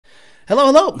Hello,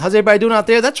 hello. How's everybody doing out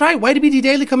there? That's right. YDBT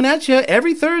Daily coming at you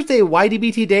every Thursday.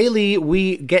 YDBT Daily,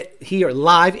 we get here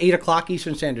live, 8 o'clock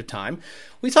Eastern Standard Time.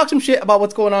 We talk some shit about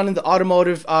what's going on in the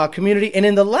automotive community. And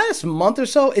in the last month or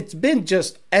so, it's been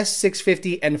just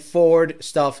S650 and Ford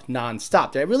stuff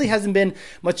nonstop. There really hasn't been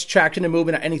much traction and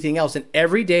movement or anything else. And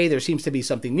every day there seems to be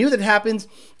something new that happens.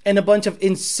 And a bunch of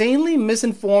insanely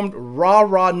misinformed,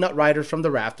 rah nut riders from the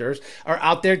rafters are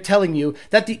out there telling you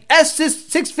that the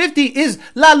S650 is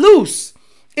la loose.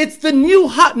 It's the new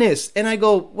hotness. And I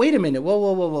go, wait a minute.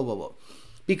 Whoa.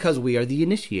 Because we are the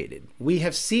initiated. We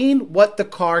have seen what the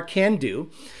car can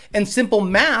do, and simple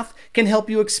math can help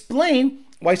you explain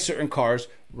why certain cars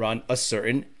run a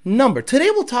certain number. Today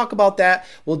we'll talk about that.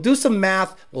 We'll do some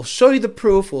math. We'll show you the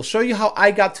proof. We'll show you how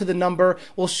I got to the number.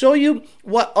 We'll show you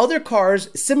what other cars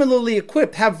similarly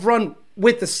equipped have run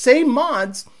with the same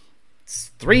mods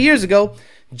 3 years ago,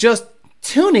 just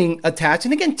tuning attached.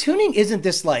 And again, tuning isn't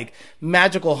this like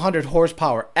magical 100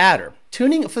 horsepower adder.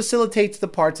 Tuning facilitates the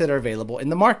parts that are available in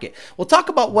the market. We'll talk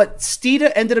about what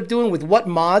Steeda ended up doing with what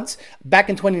mods back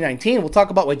in 2019. We'll talk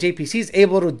about what JPC is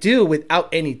able to do without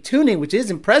any tuning, which is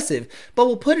impressive, but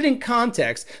we'll put it in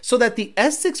context so that the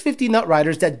S650 nut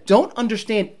riders that don't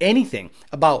understand anything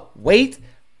about weight,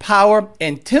 power,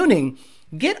 and tuning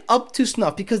get up to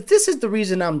snuff, because this is the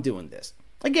reason I'm doing this.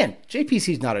 Again,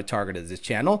 JPC is not a target of this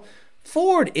channel.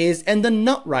 Ford is, and the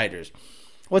nut riders.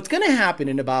 What's going to happen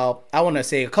in about, I want to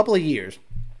say, a couple of years,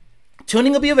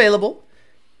 tuning will be available.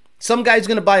 Some guy's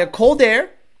going to buy a cold air,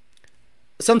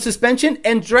 some suspension,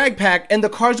 and drag pack, and the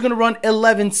car's going to run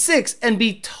 11.6 and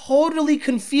be totally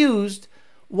confused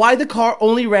why the car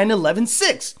only ran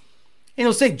 11.6. And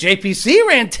he'll say, JPC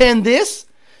ran 10 this,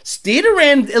 Steeda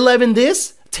ran 11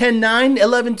 this, 10.9,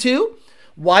 11.2.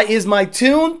 Why is my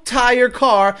tuned tire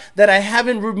car that I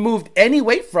haven't removed any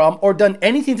weight from or done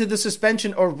anything to the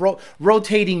suspension or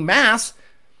rotating mass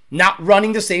not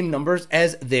running the same numbers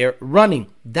as they're running?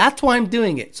 That's why I'm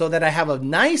doing it, so that I have a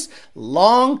nice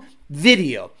long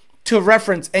video to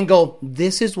reference and go,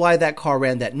 this is why that car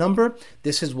ran that number.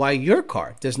 This is why your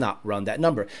car does not run that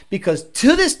number. Because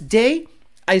to this day,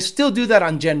 I still do that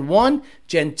on Gen 1,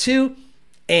 Gen 2,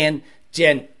 and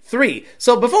Gen 3.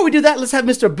 So before we do that, let's have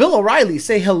Mr. Bill O'Reilly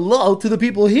say hello to the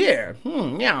people here.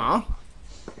 Yeah.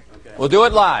 Okay. We'll do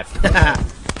it live.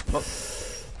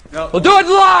 We'll do it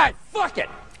live. Fuck it.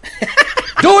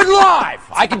 Do it live.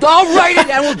 I'll write it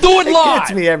and we'll do it live. It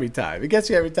gets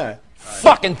me every time.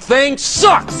 Fucking thing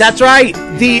sucks. That's right.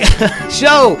 The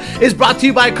show is brought to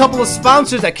you by a couple of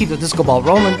sponsors that keep the disco ball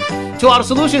rolling. 2 Auto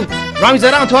Solution. Rami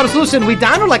Zidane, 2 Auto Solution. We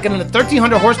down to like in a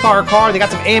 1,300 horsepower car. They got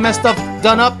some AMS stuff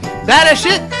done up. Badass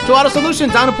shit. 2 Auto Solution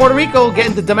down in Puerto Rico,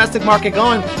 getting the domestic market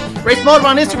going. Race Motive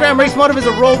on Instagram. Race Motive is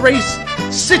a roll race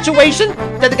situation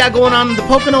that they got going on in the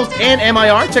Poconos and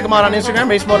MIR. Check them out on Instagram,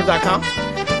 racemotive.com.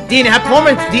 D&H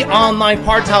Performance, the online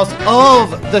parts house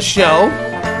of the show.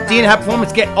 D&H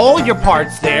Performance, get all your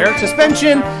parts there.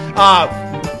 Suspension,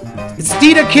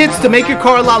 Steeda kits to make your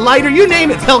car a lot lighter. You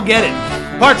name it, they'll get it.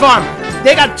 Parts Farm,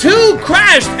 they got 2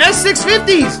 crashed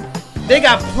S650s. They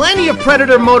got plenty of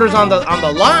Predator motors on the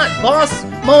lot, Boss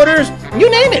motors, you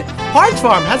name it. Parts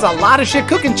Farm has a lot of shit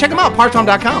cooking. Check them out,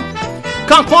 partsfarm.com.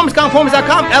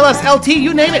 Conformance.com, LSLT,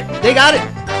 you name it, they got it.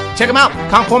 Check them out,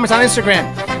 Conformance on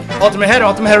Instagram. Ultimate Header,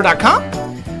 ultimateheader.com.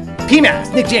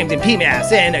 PMAS, Nick James and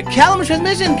PMAS, and Caliber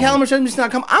Transmission,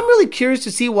 calibertransmission.com. I'm really curious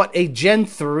to see what a Gen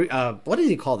 3, what did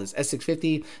he call this?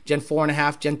 S650, Gen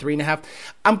 4.5, Gen 3.5.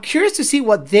 I'm curious to see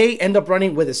what they end up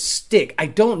running with a stick. I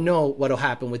don't know what'll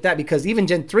happen with that, because even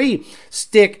Gen 3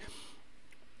 stick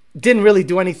didn't really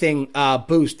do anything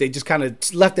boost. They just kind of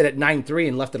left it at 9.3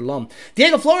 and left it alone.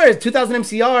 Diego Flores, 2000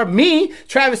 MCR. Me,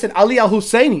 Travis, and Ali Al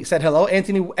Husseini said hello.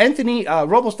 Anthony,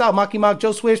 Robostyle, Maki Mock,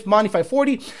 Joe Swish, Monty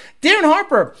 540. Darren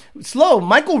Harper, Slow.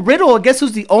 Michael Riddle, I guess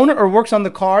who's the owner or works on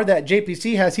the car that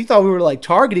JPC has. He thought we were like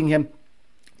targeting him.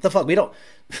 The fuck, we don't.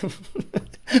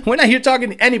 We're not here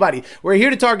talking to anybody. We're here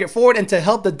to target Ford and to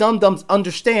help the dum-dums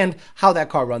understand how that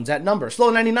car runs that number. Slow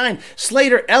 99,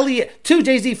 Slater, Elliott, 2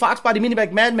 JZ, Foxbody,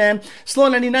 Minibike, Madman, Slow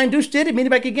 99, Douche did it,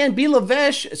 Minibike again, B.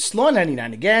 Lavesh, Slow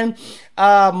 99 again,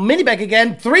 Minibike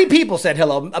again, 3 people said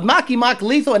hello, Maki Mock,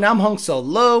 Lethal, and I'm Hung So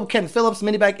Low, Ken Phillips,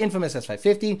 Minibike, Infamous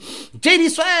S550, JD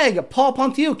Swag, Paul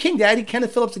Pontieu, King Daddy,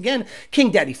 Kenneth Phillips again,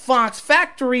 King Daddy Fox,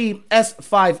 Factory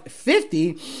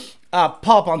S550,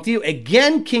 Paul Pontieu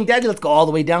again, King Daddy. Let's go all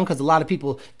the way down because a lot of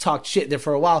people talked shit there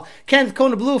for a while. Kenneth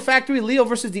Kona Blue, Factory, Leo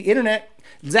versus the Internet,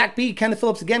 Zach B, Kenneth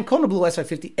Phillips again, Kona Blue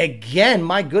S550 again,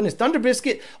 my goodness, Thunder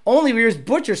Biscuit, Only Rears,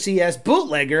 Butcher CS,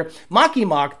 Bootlegger, Maki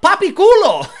Mock, Papi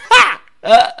Culo, ha!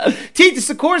 T.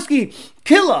 Sikorsky,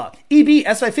 Killa, EB,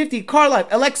 S550, Carlife,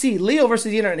 Alexi, Leo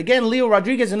versus the internet. Again, Leo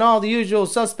Rodriguez and all the usual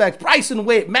suspects. Bryson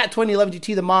Witt, Matt 2011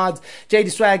 GT, the mods,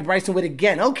 JD Swag, Bryson Witt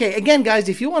again. Okay, again, guys,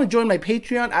 if you want to join my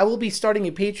Patreon, I will be starting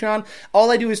a Patreon.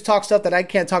 All I do is talk stuff that I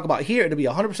can't talk about here. It'll be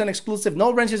 100% exclusive.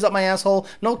 No wrenches up my asshole.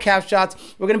 No cap shots.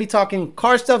 We're going to be talking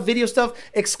car stuff, video stuff,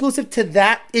 exclusive to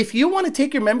that. If you want to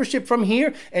take your membership from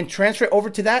here and transfer it over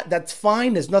to that, that's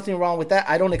fine. There's nothing wrong with that.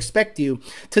 I don't expect you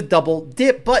to double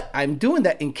dip, but I'm doing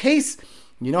that in case.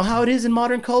 You know how it is in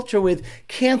modern culture with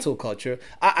cancel culture.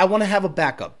 I want to have a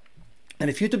backup. And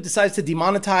if YouTube decides to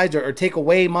demonetize or take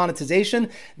away monetization,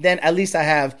 then at least I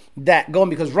have that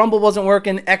going, because Rumble wasn't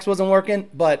working, X wasn't working,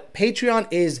 but Patreon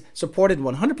is supported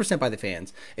 100% by the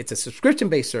fans. It's a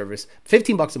subscription-based service,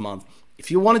 $15 a month.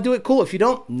 If you want to do it, cool. If you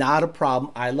don't, not a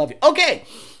problem. I love you. Okay,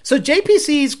 so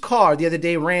JPC's car the other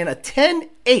day ran a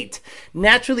 10.8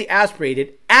 naturally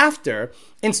aspirated after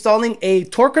installing a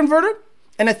torque converter.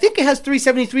 And I think it has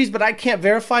 373s, but I can't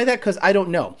verify that because I don't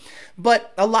know.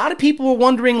 But a lot of people were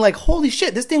wondering, like, holy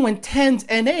shit, this thing went 10s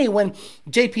NA when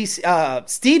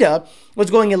Steeda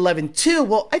was going 11.2.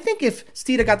 Well, I think if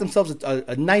Steeda got themselves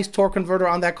a nice torque converter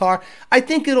on that car, I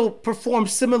think it'll perform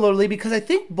similarly, because I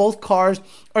think both cars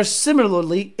are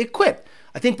similarly equipped.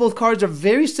 I think both cars are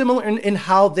very similar in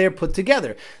how they're put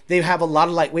together. They have a lot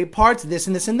of lightweight parts, this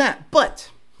and this and that.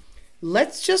 But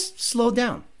let's just slow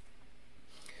down.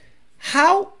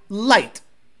 How light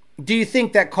do you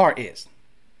think that car is?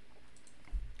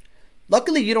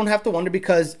 Luckily, you don't have to wonder,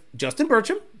 because Justin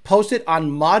Burcham posted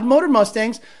on Mod Motor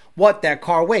Mustangs what that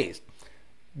car weighs.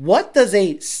 What does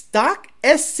a stock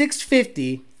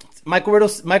S650, Michael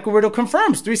Riddle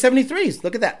confirms, 373s.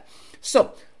 Look at that.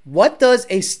 So, what does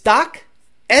a stock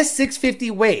S650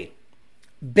 weigh?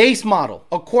 Base model,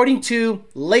 according to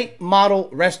late model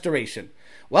restoration.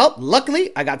 Well, luckily,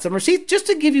 I got some receipts just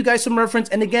to give you guys some reference.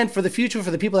 And again, for the future,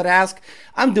 for the people that ask,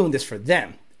 I'm doing this for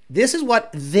them. This is what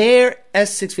their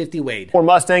S650 weighed.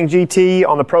 Mustang GT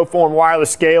on the ProForm wireless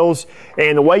scales.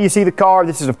 And the way you see the car,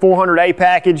 this is a 400A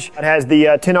package. It has the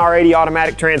 10R80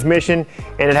 automatic transmission,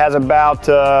 and it has about,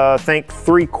 I think,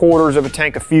 3/4 of a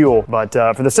tank of fuel. But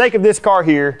for the sake of this car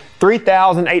here,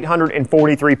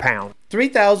 3,843 pounds.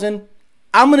 3,000.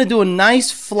 I'm going to do a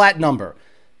nice flat number.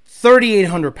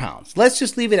 3,800 pounds. Let's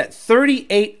just leave it at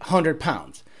 3,800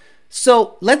 pounds.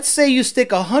 So let's say you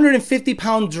stick a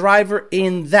 150-pound driver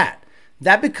in that.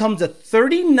 That becomes a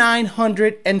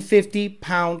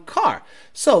 3,950-pound car.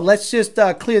 So let's just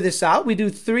clear this out. We do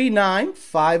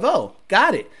 3,950.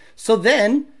 Got it. So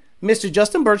then Mr.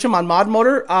 Justin Burcham on Mod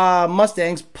Motor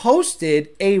Mustangs posted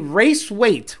a race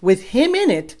weight with him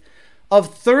in it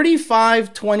of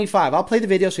 3,525. I'll play the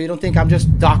video so you don't think I'm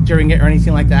just doctoring it or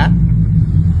anything like that.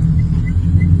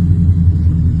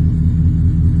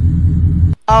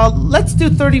 Let's do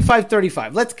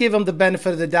 35.35. Let's give him the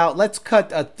benefit of the doubt. Let's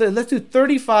cut. Let's do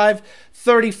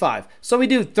 35.35. So we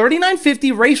do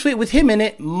 39.50 race weight with him in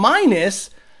it minus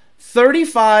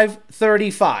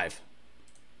 35.35.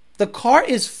 The car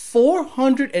is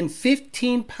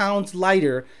 415 pounds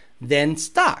lighter than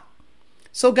stock.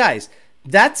 So guys,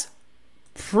 that's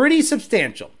pretty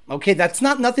substantial. Okay, that's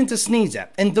not nothing to sneeze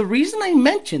at. And the reason I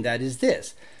mention that is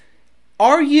this.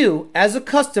 Are you, as a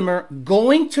customer,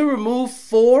 going to remove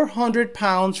 400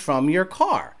 pounds from your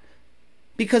car?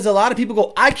 Because a lot of people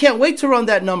go, I can't wait to run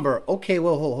that number. Okay,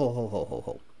 well,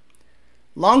 ho.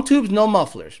 Long tubes, no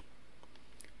mufflers.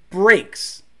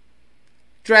 Brakes.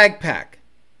 Drag pack.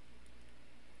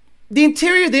 The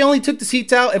interior, they only took the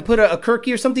seats out and put a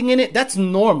Kirky or something in it. That's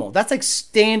normal. That's like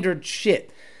standard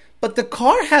shit. But the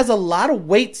car has a lot of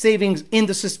weight savings in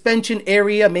the suspension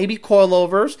area, maybe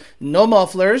coilovers, no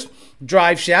mufflers,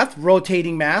 drive shaft,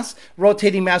 rotating mass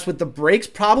with the brakes,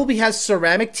 probably has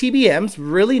ceramic TBMs,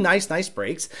 really nice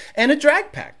brakes, and a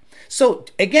drag pack. So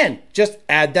again, just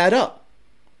add that up.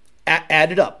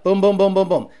 Add it up. Boom, boom, boom, boom,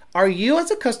 boom. Are you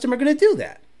as a customer going to do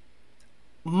that?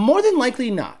 More than likely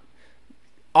not.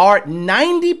 Our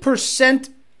 90%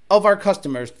 of our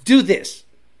customers do this.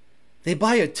 They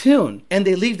buy a tune and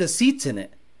they leave the seats in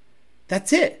it.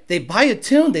 That's it. They buy a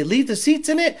tune, they leave the seats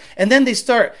in it, and then they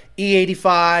start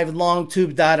E85, long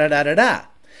tube, da.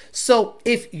 So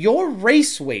if your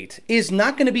race weight is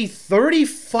not going to be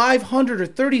 3,500 or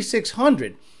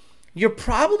 3,600, you're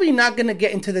probably not going to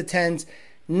get into the 10s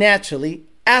naturally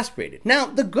aspirated. Now,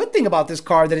 the good thing about this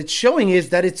car that it's showing is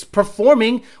that it's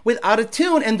performing without a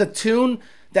tune, and the tune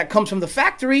that comes from the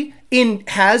factory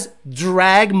has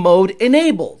drag mode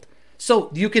enabled.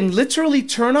 So you can literally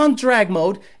turn on drag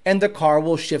mode and the car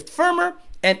will shift firmer,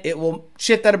 and it will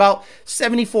shift at about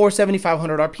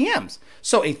 7,500 RPMs.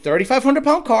 So a 3,500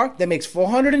 pound car that makes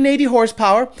 480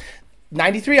 horsepower,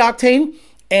 93 octane,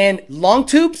 And long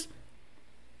tubes,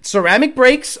 ceramic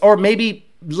brakes, or maybe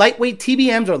lightweight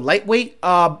TBMs or lightweight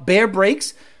bare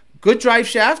brakes, good drive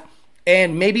shaft,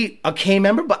 and maybe a K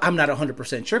member, but I'm not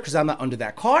 100% sure because I'm not under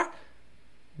that car.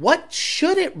 What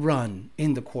should it run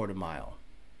in the quarter mile?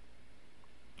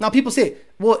 Now people say,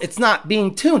 well, it's not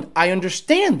being tuned. I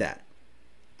understand that.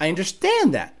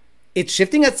 It's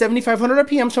shifting at 7,500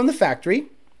 RPMs from the factory.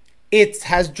 It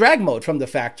has drag mode from the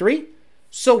factory.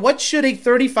 So what should a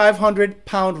 3,500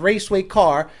 pound raceway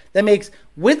car that makes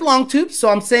with long tubes, so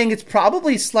I'm saying it's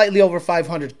probably slightly over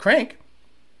 500 crank,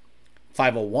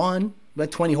 501,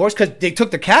 but 20 horse, because they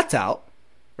took the cats out,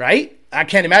 right? I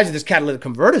can't imagine there's catalytic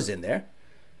converters in there.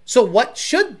 So what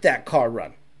should that car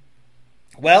run?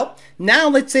 Well, now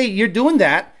let's say you're doing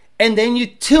that and then you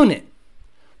tune it.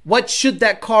 What should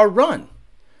that car run?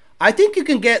 I think you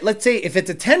can get, let's say if it's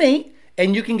a 10.8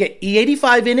 and you can get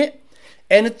E85 in it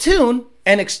and a tune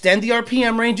and extend the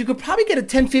RPM range, you could probably get a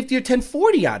 1050 or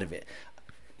 1040 out of it.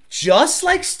 Just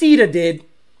like Steeda did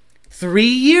 3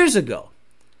 years ago.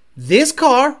 This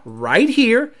car right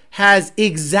here has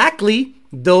exactly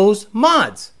those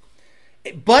mods.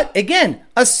 But again,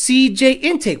 a CJ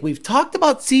intake. We've talked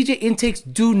about CJ intakes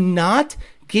do not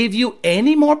give you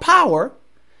any more power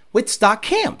with stock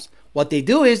cams. What they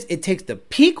do is it takes the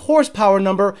peak horsepower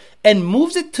number and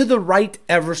moves it to the right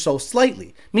ever so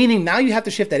slightly. Meaning now you have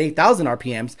to shift at 8,000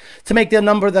 RPMs to make the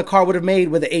number the car would have made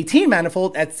with the 18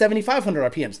 manifold at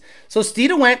 7,500 RPMs. So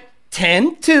Steeda went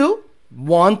 10 to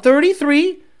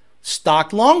 133,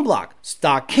 stock long block,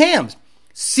 stock cams,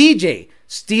 CJ,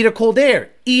 Steeda Cold Air,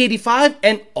 E85,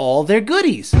 and all their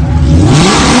goodies.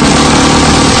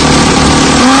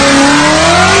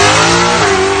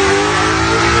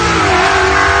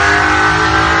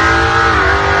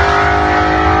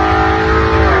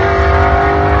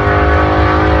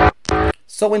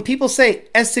 So when people say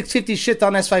S650 shit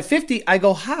on S550, I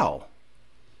go, how?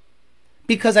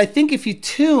 Because I think if you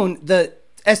tune the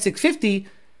S650,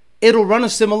 it'll run a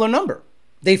similar number.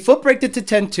 They foot braked it to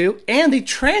 10.2 and they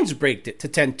trans braked it to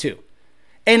 10.2.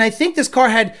 And I think this car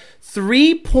had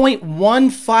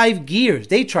 3.15 gears.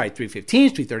 They tried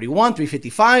 315s, 331,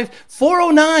 355,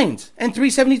 409s, and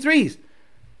 373s.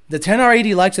 The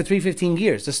 10R80 likes the 315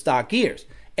 gears, the stock gears.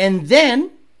 And then,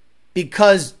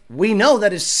 because we know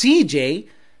that a CJ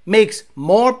makes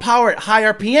more power at high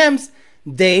RPMs,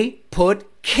 they put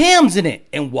cams in it.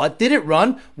 And what did it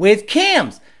run with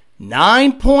cams?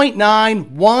 9.9,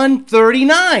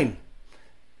 139.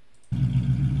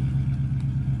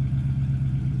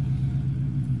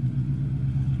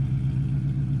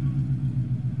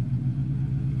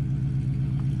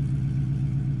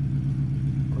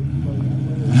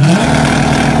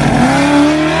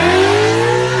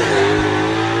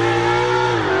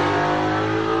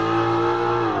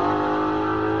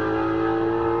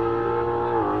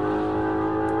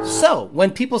 So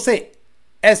when people say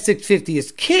S650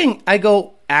 is king, I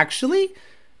go, actually,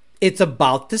 it's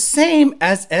about the same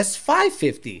as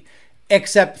S550,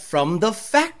 except from the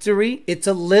factory, it's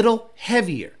a little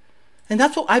heavier. And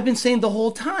that's what I've been saying the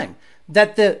whole time,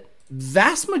 that the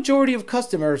vast majority of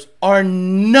customers are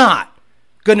not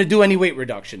going to do any weight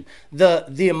reduction.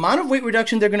 The amount of weight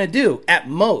reduction they're going to do at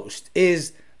most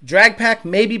is drag pack,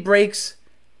 maybe brakes,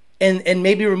 and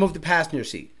maybe remove the passenger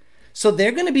seat. So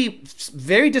they're going to be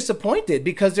very disappointed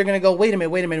because they're going to go, wait a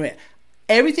minute.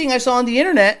 Everything I saw on the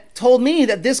internet told me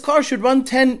that this car should run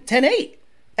 10.8.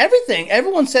 Everything.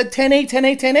 Everyone said 10.8,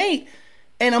 10.8, 10.8.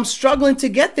 And I'm struggling to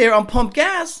get there on pump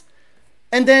gas.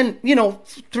 And then,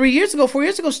 4 years ago,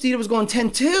 Steeda was going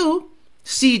 10.2.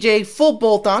 CJ, full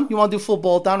bolt on. You want to do full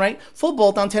bolt on, right? Full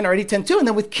bolt on 10R80, 10.2. And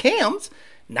then with cams,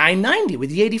 990 with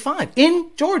the 85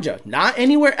 in Georgia, not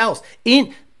anywhere else.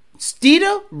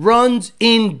 Steeda runs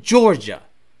in Georgia,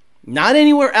 not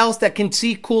anywhere else that can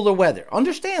see cooler weather.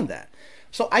 Understand that.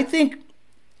 So I think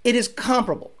it is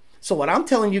comparable. So what I'm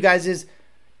telling you guys is,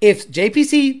 if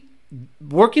JPC,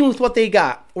 working with what they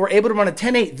got, were able to run a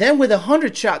 10.8, then with a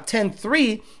 100-shot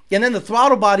 10.3, and then the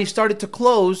throttle body started to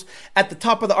close at the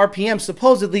top of the RPM.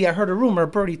 Supposedly, I heard a rumor,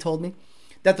 Birdie told me,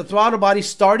 that the throttle body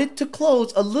started to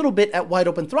close a little bit at wide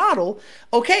open throttle.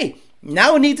 Okay,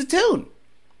 now it needs a tune.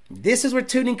 This is where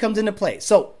tuning comes into play.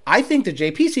 So I think the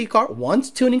JPC car,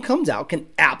 once tuning comes out, can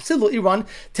absolutely run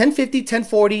 1050,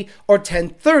 1040, or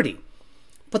 1030.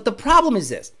 But the problem is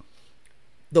this.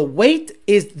 The weight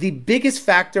is the biggest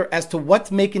factor as to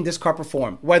what's making this car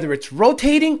perform, whether it's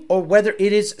rotating or whether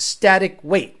it is static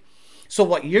weight. So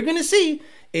what you're going to see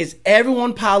is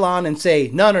everyone pile on and say,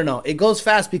 no, it goes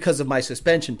fast because of my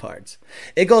suspension parts.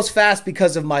 It goes fast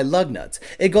because of my lug nuts.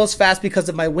 It goes fast because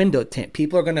of my window tint.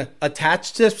 People are going to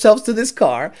attach themselves to this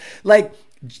car. Like,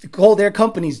 Cold Air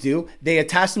companies do. They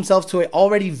attach themselves to an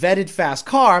already vetted fast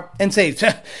car and say,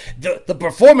 the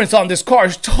performance on this car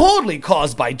is totally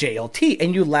caused by JLT.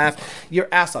 And you laugh your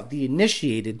ass off. The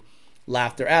initiated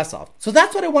laugh their ass off. So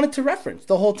that's what I wanted to reference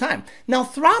the whole time. Now,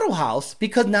 Throttle House,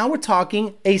 because now we're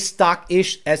talking a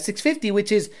stock-ish S650,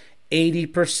 which is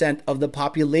 80% of the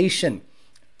population.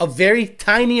 A very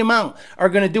tiny amount are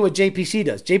going to do what JPC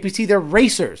does. JPC, they're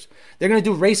racers. They're going to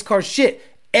do race car shit.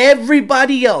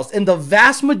 Everybody else, and the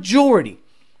vast majority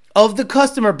of the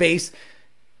customer base,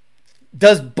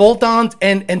 does bolt-ons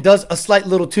and does a slight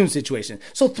little tune situation.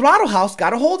 So Throttle House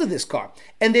got a hold of this car.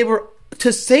 And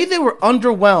to say they were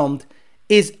underwhelmed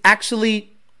is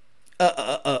actually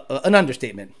an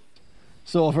understatement.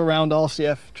 Sort of around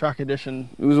RCF track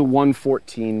edition. It was a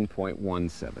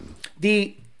 114.17.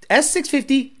 The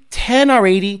S650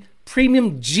 10R80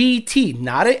 Premium GT,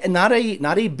 not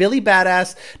a Billy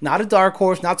Badass, not a dark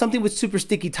horse, not something with super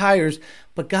sticky tires.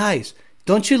 But guys,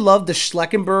 don't you love the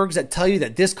Schleckenbergs that tell you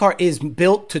that this car is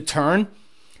built to turn?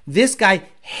 This guy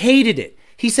hated it.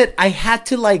 He said, I had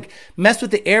to mess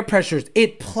with the air pressures.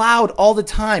 It plowed all the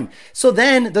time. So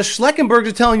then the Schleckenbergs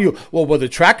are telling you, well, with the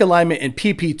track alignment and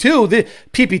PP2, the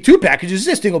PP2 packages,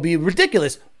 this thing will be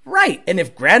ridiculous. Right. And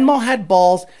if Grandma had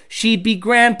balls, she'd be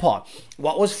Grandpa.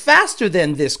 What was faster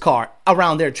than this car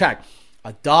around their track?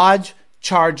 A Dodge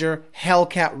Charger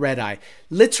Hellcat Red Eye.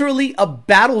 Literally a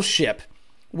battleship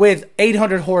with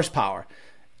 800 horsepower.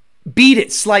 Beat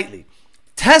it slightly.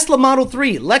 Tesla Model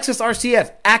 3, Lexus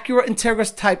RCF, Acura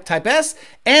Integra Type S,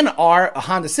 and R, a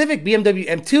Honda Civic, BMW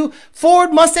M2,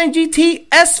 Ford Mustang GT,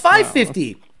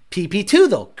 S550. Wow. PP2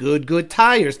 though, good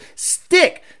tires,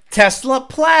 stick, Tesla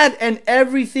Plaid, and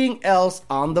everything else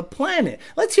on the planet.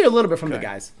 Let's hear a little bit from the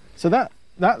guys. So that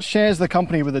shares the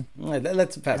company with a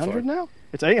let's fast 100 forward. Now?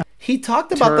 It's 800. He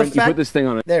talked about the fact... You put this thing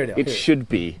on it. There it is. It should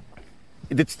be.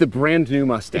 It's the brand new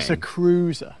Mustang. It's a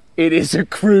cruiser. It is a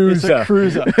cruiser. It's a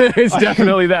cruiser. It's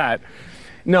definitely that.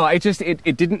 No, it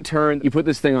didn't turn. You put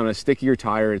this thing on a stickier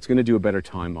tire, it's going to do a better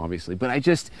time, obviously. But I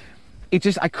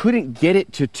couldn't get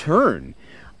it to turn.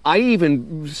 I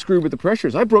even screwed with the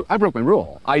pressures. I broke my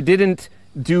rule. I didn't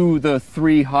do the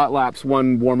 3 hot laps,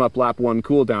 1 warm-up lap, 1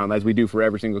 cool-down, as we do for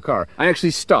every single car. I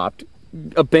actually stopped,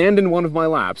 abandoned one of my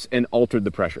laps, and altered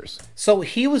the pressures. So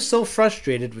he was so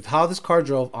frustrated with how this car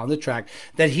drove on the track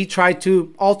that he tried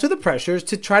to alter the pressures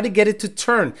to try to get it to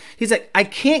turn. He's like, I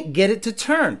can't get it to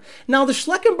turn. Now the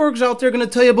Schleckenbergs out there are going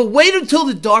to tell you, but wait until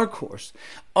the dark horse.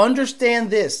 Understand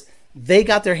this. They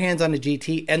got their hands on a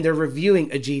GT and they're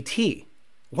reviewing a GT.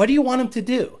 What do you want them to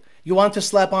do? You want to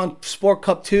slap on Sport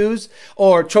Cup 2s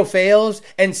or Trofeos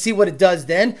and see what it does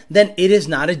then? Then it is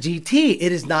not a GT.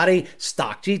 It is not a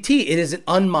stock GT. It is an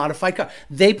unmodified car.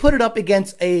 They put it up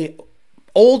against a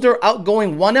older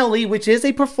outgoing 1LE, which is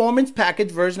a performance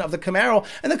package version of the Camaro,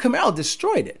 and the Camaro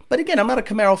destroyed it. But again, I'm not a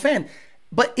Camaro fan.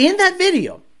 But in that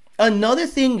video, another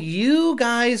thing you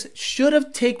guys should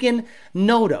have taken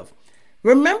note of.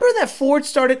 Remember that Ford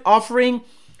started offering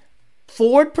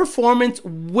Ford Performance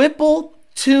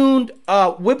Whipple-tuned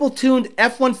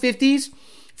F-150s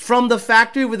from the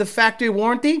factory with a factory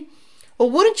warranty? Well,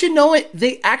 wouldn't you know it,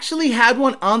 they actually had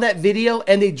one on that video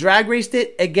and they drag raced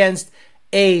it against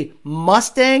a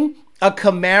Mustang, a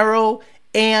Camaro,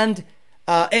 and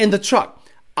the truck.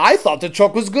 I thought the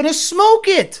truck was going to smoke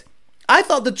it. I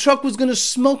thought the truck was going to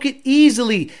smoke it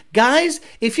easily. Guys,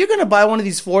 if you're going to buy one of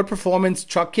these Ford Performance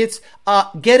truck kits,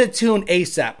 get a tune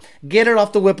ASAP. Get it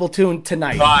off the Whipple tune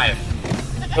tonight. 5,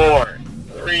 4,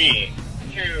 3,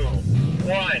 2,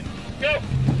 1, go!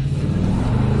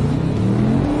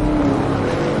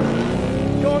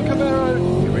 Go on,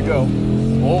 Camaro. Here we go.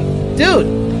 Oh. Dude,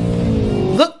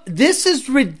 look, this is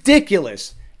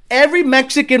ridiculous. Every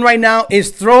Mexican right now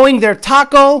is throwing their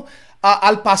taco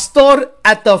al pastor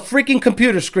at the freaking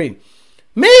computer screen.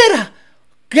 Mira,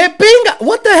 que pinga.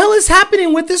 What the hell is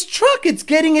happening with this truck? It's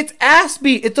getting its ass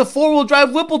beat. It's a 4-wheel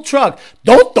drive Whipple truck.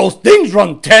 Don't those things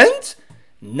run 10s?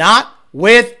 Not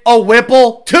with a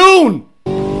Whipple tune.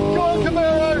 Go on,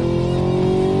 Camaro.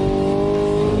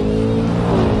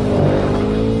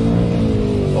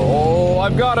 Oh,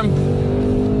 I've got him.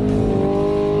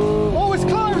 Oh, it's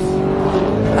close.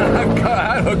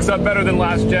 That hooks up better than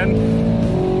last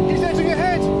gen. He's edging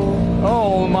ahead.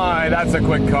 Oh my, that's a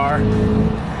quick car.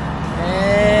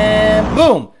 And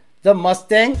boom, the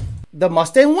Mustang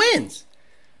wins.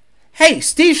 Hey,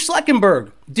 Steve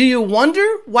Schleckenberg, do you wonder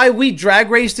why we drag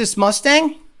race this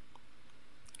Mustang?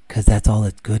 Because that's all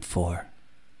it's good for.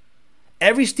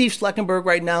 Every Steve Schleckenberg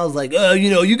right now is like,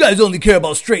 you guys only care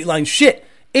about straight line shit.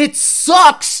 It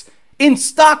sucks in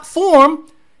stock form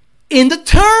in the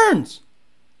turns.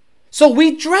 So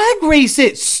we drag race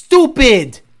it,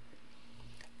 stupid.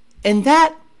 And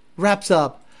that wraps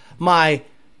up my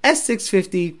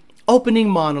S650 opening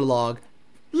monologue,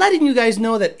 letting you guys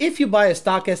know that if you buy a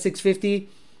stock S650,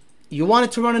 you want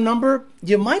it to run a number,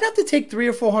 you might have to take 300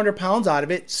 or 400 pounds out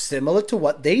of it, similar to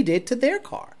what they did to their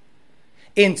car.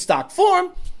 In stock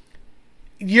form,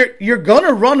 you're going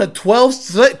to run a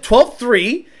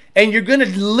 12.3, and you're going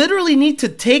to literally need to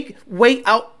take weight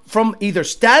out from either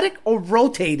static or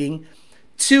rotating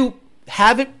to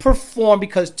have it perform,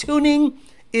 because tuning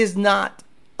is not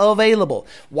available.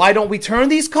 Why don't we turn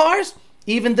these cars?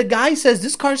 Even the guy says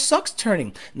this car sucks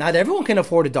turning. Not everyone can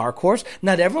afford a dark horse.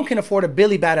 Not everyone can afford a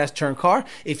Billy Badass turn car.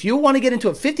 If you want to get into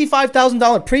a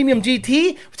 $55,000 premium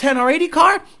GT 10R80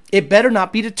 car, it better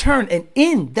not be to turn. And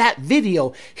in that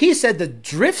video, he said the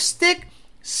drift stick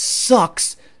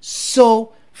sucks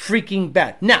so freaking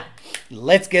bad. Now,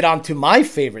 let's get on to my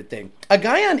favorite thing. A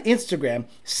guy on Instagram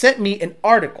sent me an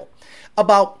article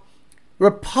about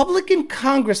Republican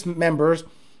Congress members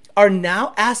are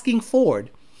now asking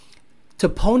Ford to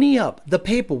pony up the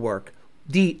paperwork,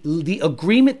 the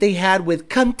agreement they had with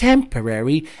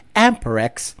contemporary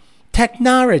Amperex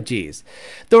Technologies.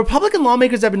 The Republican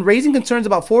lawmakers have been raising concerns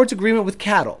about Ford's agreement with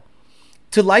Cattle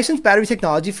to license battery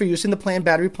technology for use in the planned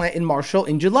battery plant in Marshall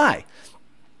in July.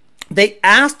 They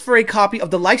asked for a copy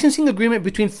of the licensing agreement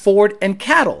between Ford and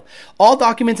Cattle. All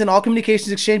documents and all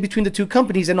communications exchanged between the two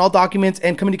companies, and all documents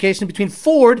and communications between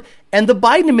Ford and the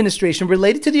Biden administration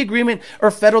related to the agreement or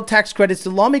federal tax credits. The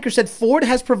lawmaker said Ford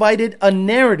has provided a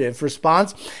narrative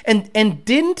response and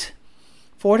didn't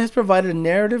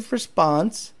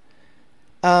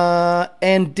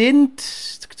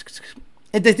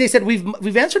They said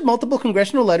we've answered multiple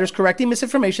congressional letters correcting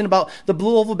misinformation about the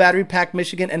Blue Oval Battery Pack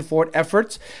Michigan and Ford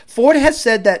efforts. Ford has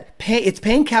said that it's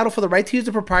paying Cattle for the right to use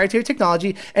the proprietary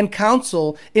technology and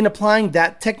counsel in applying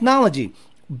that technology.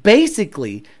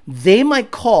 Basically, they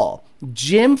might call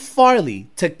Jim Farley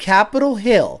to Capitol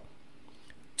Hill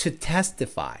to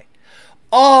testify.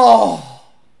 Oh,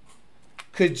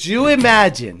 could you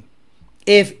imagine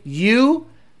if you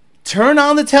turn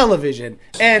on the television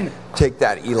and take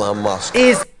that, Elon Musk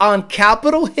is on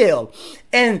Capitol Hill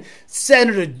and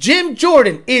Senator Jim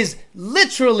Jordan is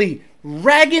literally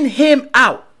ragging him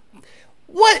out?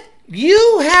 What,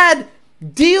 you had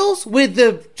deals with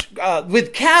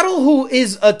with Cattle, who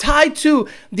is tied to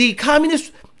the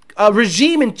communist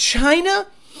regime in China,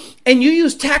 and you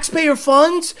use taxpayer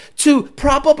funds to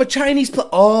prop up a Chinese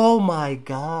oh my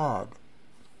God.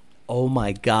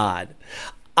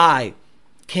 I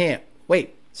can't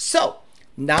wait. So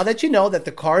now that you know that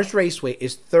the car's race weight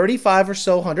is 35 or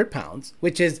so 100 pounds,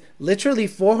 which is literally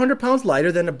 400 pounds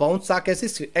lighter than a bone stock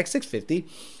S650,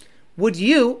 would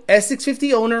you,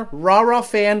 S650 owner, rah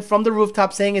fan from the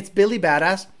rooftop saying it's Billy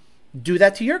Badass, do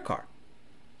that to your car?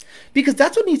 Because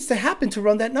that's what needs to happen to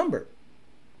run that number.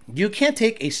 You can't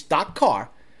take a stock car,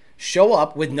 show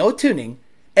up with no tuning,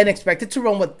 and expect it to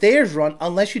run what theirs run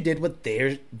unless you did what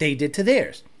they did to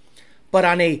theirs. But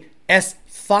on a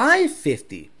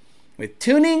S550 with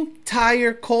tuning,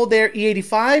 tire, cold air,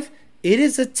 E85, it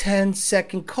is a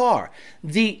 10-second car.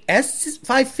 The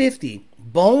S550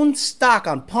 bone stock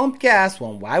on pump gas,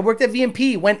 when I worked at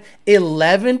VMP, went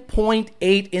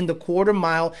 11.8 in the quarter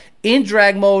mile in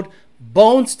drag mode,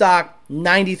 bone stock,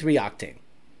 93 octane.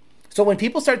 So when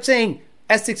people start saying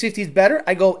S650 is better,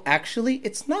 I go, actually,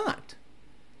 it's not.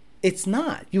 It's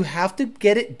not. You have to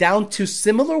get it down to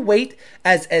similar weight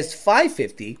as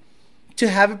S550 to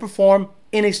have it perform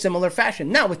in a similar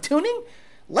fashion. Now, with tuning,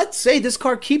 let's say this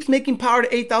car keeps making power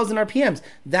to 8,000 RPMs.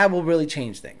 That will really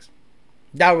change things.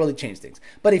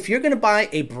 But if you're going to buy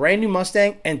a brand new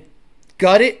Mustang and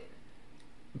gut it,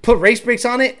 put race brakes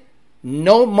on it,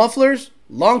 no mufflers,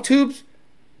 long tubes,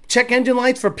 check engine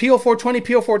lights for PO420,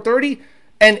 PO430,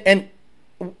 and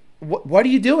what are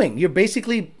you doing? You're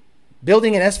basically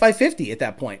building an S550 at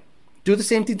that point. Do the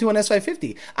same thing to an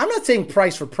S550. I'm not saying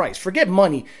price for price. Forget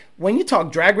money. When you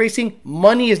talk drag racing,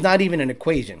 money is not even an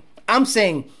equation. I'm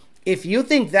saying if you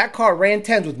think that car ran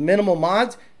 10s with minimal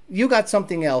mods, you got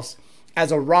something else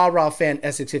as a rah fan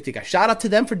S650 guy. Shout out to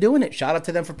them for doing it. Shout out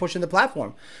to them for pushing the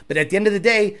platform. But at the end of the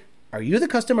day, are you the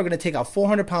customer going to take out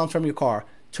 400 pounds from your car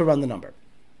to run the number?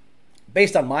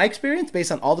 Based on my experience,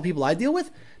 based on all the people I deal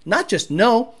with, not just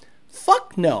no,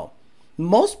 fuck no.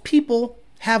 Most people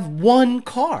have one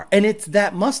car, and it's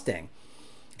that Mustang.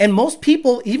 And most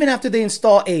people, even after they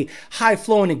install a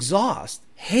high-flowing exhaust,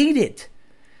 hate it.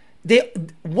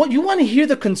 What you want to hear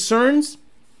the concerns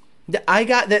that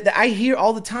I hear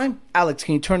all the time? Alex,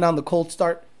 can you turn down the cold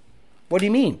start? What do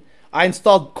you mean? I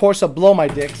installed Corsa Blow My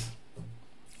Dicks.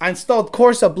 I installed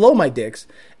Corsa Blow My Dicks,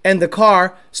 and the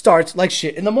car starts like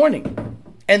shit in the morning.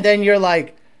 And then you're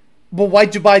like, well,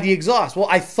 why'd you buy the exhaust? Well,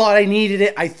 I thought I needed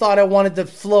it. I thought I wanted the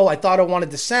flow. I thought I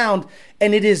wanted the sound.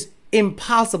 And it is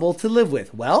impossible to live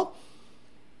with. Well,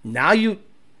 now you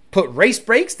put race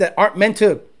brakes that aren't meant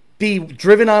to be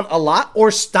driven on a lot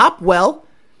or stop well.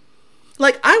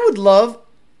 Like, I would love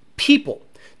people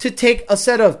to take a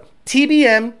set of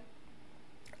TBM,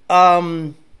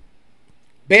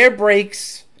 Bear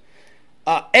Brakes,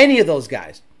 any of those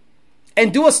guys,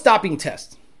 and do a stopping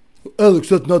test. Alex,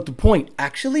 that's not the point.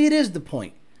 Actually, it is the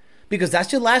point. Because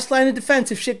that's your last line of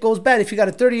defense if shit goes bad. If you got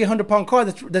a 3,800-pound car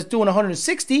that's doing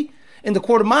 160 in the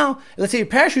quarter mile, let's say your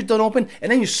parachute don't open,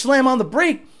 and then you slam on the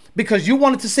brake because you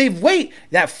wanted to save weight,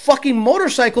 that fucking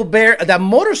motorcycle brake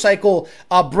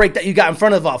that you got in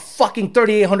front of a fucking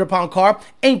 3,800-pound car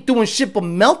ain't doing shit but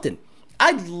melting.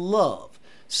 I'd love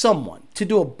someone to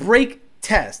do a brake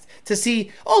test to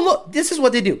see, oh, look, this is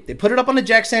what they do. They put it up on the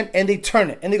jack stand and they turn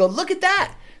it. And they go, look at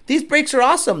that. These brakes are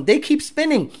awesome. They keep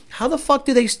spinning. How the fuck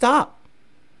do they stop?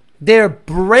 They're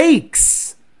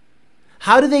brakes.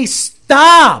 How do they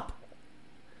stop?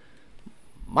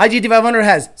 My GT500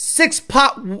 has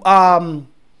 6-pot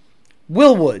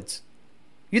Willwoods.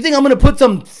 You think I'm going to put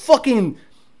some fucking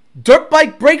dirt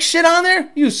bike brake shit on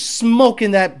there? You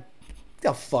smoking that. Get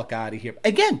the fuck out of here.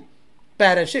 Again,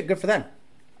 badass shit. Good for them.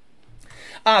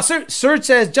 Serge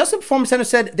says, Justin Performance Center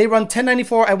said they run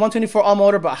 1094 at 124 all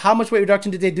motor, but how much weight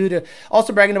reduction did they do to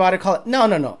also bragging about it? Call it.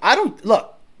 No. I don't.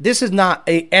 Look, this is not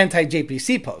a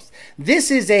anti-JPC post. This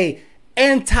is a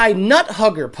anti-nut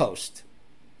hugger post.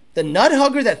 The nut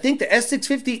hugger that think the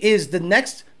S650 is the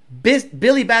next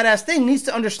Billy Badass thing needs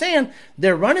to understand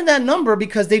they're running that number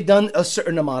because they've done a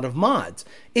certain amount of mods.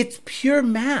 It's pure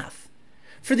math.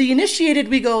 For the initiated,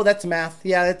 we go, that's math.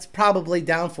 Yeah, it's probably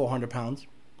down 400 pounds.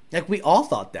 Like, we all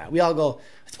thought that. We all go,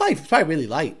 it's probably really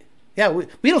light. Yeah, we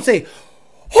don't say,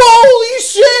 holy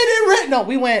shit, no,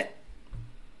 we went,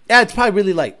 yeah, it's probably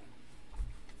really light.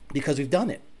 Because we've done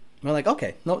it. We're like,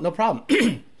 okay, no problem.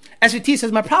 SVT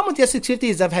says, my problem with the S650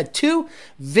 is I've had two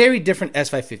very different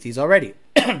S550s already.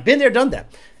 Been there, done that.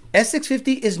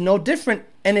 S650 is no different,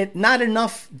 and it not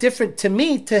enough different to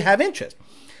me to have interest.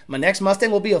 My next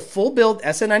Mustang will be a full build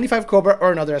SN95 Cobra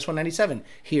or another S197.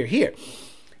 Here.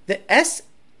 The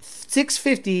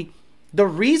S650, the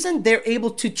reason they're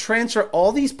able to transfer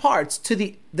all these parts to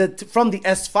from the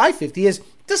S550 is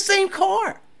the same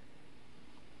car.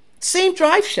 Same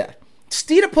drive shaft.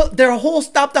 Steeder put their whole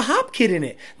stop the hop kit in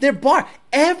it. Their bar,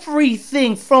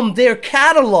 everything from their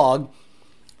catalog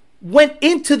went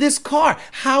into this car.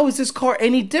 How is this car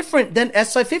any different than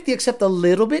S550 except a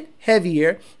little bit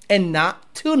heavier and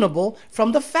not tunable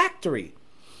from the factory?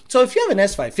 So if you have an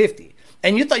S550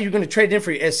 and you thought you were going to trade it in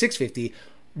for your S650,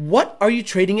 what are you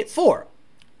trading it for?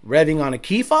 Revving on a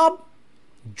key fob,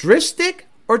 drift stick,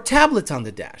 or tablets on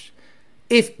the dash?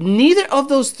 If neither of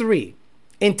those three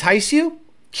entice you,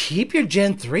 keep your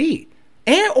Gen 3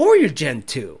 or your Gen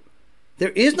 2.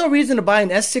 There is no reason to buy an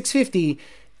S650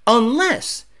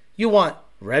 unless you want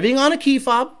revving on a key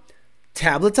fob,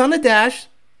 tablets on the dash,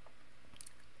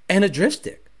 and a drift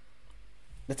stick.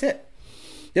 That's it.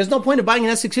 There's no point in buying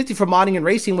an S650 for modding and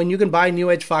racing when you can buy New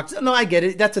Edge Fox. No, I get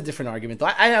it. That's a different argument, though.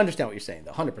 I understand what you're saying,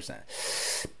 though,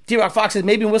 100%. D-Rock Fox says,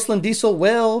 maybe Whistling Diesel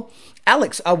will.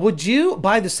 Alex, would you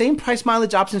buy the same price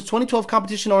mileage options 2012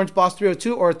 Competition Orange Boss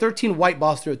 302 or a 13 White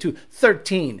Boss 302?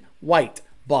 13 White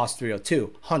Boss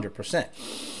 302,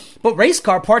 100%. But race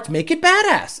car parts make it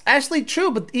badass. Actually, true,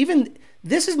 but even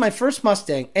this is my first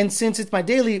Mustang, and since it's my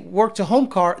daily work-to-home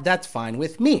car, that's fine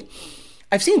with me.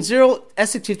 I've seen 0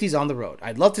 S650s on the road.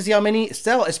 I'd love to see how many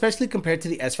sell, especially compared to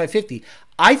the S550.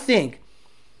 I think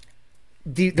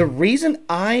the reason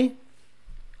I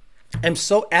am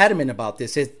so adamant about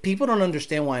this is people don't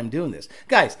understand why I'm doing this.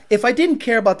 Guys, if I didn't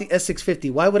care about the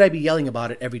S650, why would I be yelling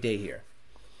about it every day here?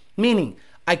 Meaning,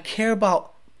 I care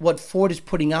about what Ford is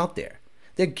putting out there.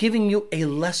 They're giving you a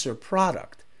lesser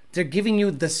product. They're giving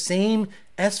you the same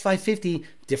S550,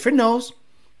 different nose,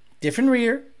 different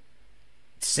rear,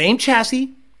 same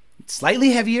chassis,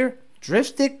 slightly heavier, drift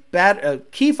stick,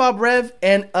 key fob rev,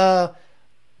 and a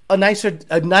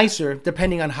nicer,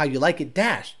 depending on how you like it,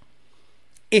 dash.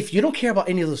 If you don't care about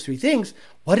any of those three things,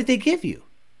 what did they give you?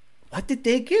 What did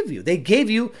they give you? They gave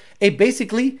you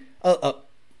basically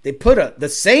they put the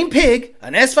same pig,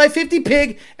 an S550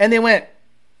 pig, and they went,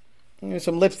 here's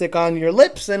some lipstick on your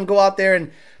lips and go out there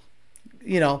and,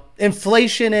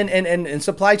 inflation and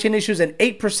supply chain issues and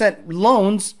 8%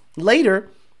 loans later,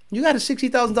 you got a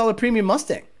 $60,000 premium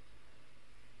Mustang.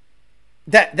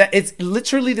 That it's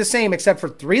literally the same except for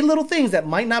three little things that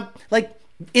might not,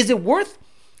 is it worth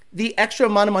the extra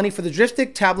amount of money for the drift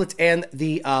stick, tablets, and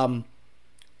the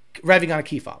revving on a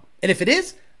key fob. And if it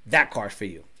is, that car's for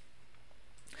you.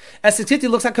 S650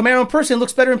 looks like Camaro in person,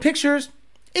 looks better in pictures.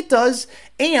 It does.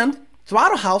 And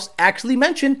Throttle House actually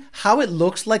mentioned how it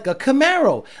looks like a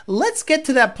Camaro. Let's get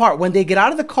to that part when they get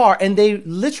out of the car and they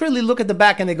literally look at the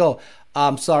back and they go,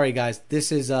 "I'm sorry, guys.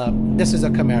 This is a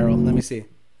Camaro." Let me see.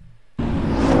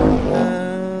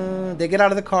 They get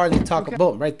out of the car and they talk. Okay.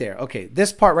 Boom, right there. Okay,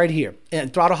 this part right here in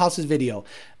Throttle House's video.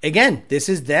 Again, this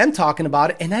is them talking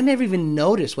about it, and I never even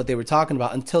noticed what they were talking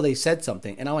about until they said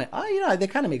something, and I went, "Oh, you know, they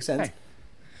kind of make sense." Hey.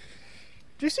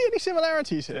 Do you see any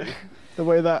similarities here? The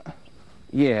way that.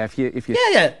 Yeah, if you.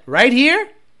 Yeah, right here.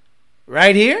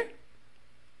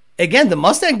 Again, the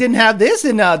Mustang didn't have this,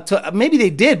 and maybe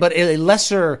they did, but a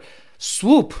lesser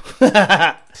swoop.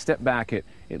 Step back, it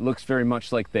looks very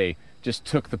much like they just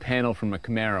took the panel from a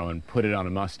Camaro and put it on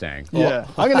a Mustang. Yeah,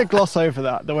 I'm going to gloss over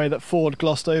that, the way that Ford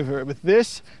glossed over it with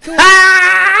this.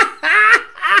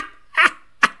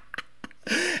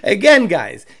 Again,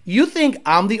 guys, you think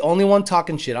I'm the only one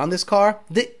talking shit on this car?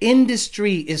 The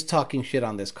industry is talking shit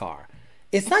on this car.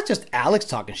 It's not just Alex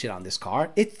talking shit on this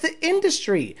car. It's the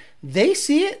industry. They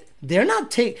see it. They're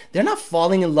not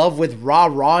falling in love with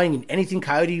rawing and anything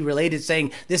Coyote related,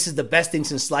 saying this is the best thing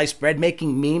since sliced bread,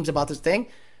 making memes about this thing.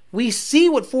 We see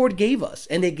what Ford gave us,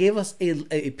 and they gave us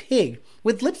a pig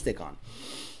with lipstick on.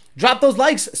 Drop those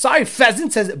likes. Sorry,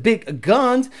 Pheasant says big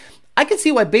guns. I can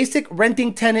see why basic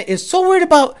renting tenant is so worried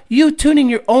about you tuning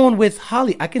your own with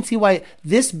Holly. I can see why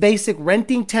this basic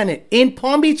renting tenant in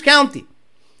Palm Beach County.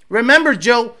 Remember,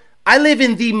 Joe, I live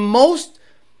in the most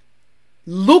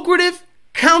lucrative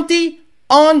county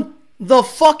on the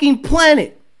fucking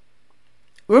planet.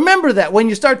 Remember that when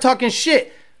you start talking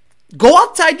shit. Go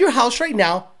outside your house right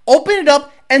now, open it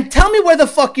up, and tell me where the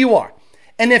fuck you are.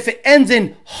 And if it ends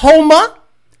in Homa,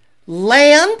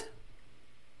 land,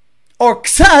 or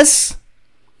Xus,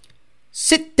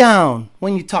 sit down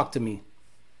when you talk to me.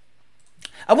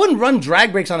 I wouldn't run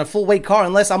drag brakes on a full weight car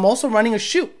unless I'm also running a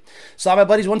chute. Saw my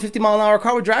buddy's 150-mile-an-hour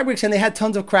car with drag brakes, and they had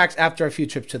tons of cracks after a few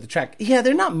trips to the track. Yeah,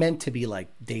 they're not meant to be like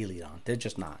daily on. They're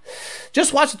just not.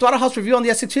 Just watched the Throttle House review on the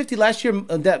S650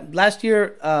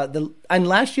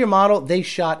 last year model. They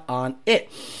shot on it.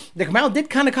 The Camaro did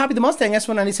kind of copy the Mustang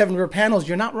S197 rear panels.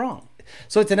 You're not wrong.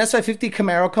 So it's an S550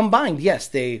 Camaro combined. Yes,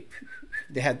 they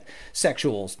had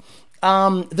sexuals.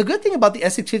 The good thing about the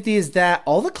S650 is that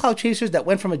all the cloud chasers that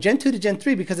went from a Gen 2 to Gen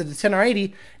 3 because of the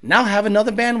 10R80 now have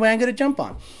another bandwagon to jump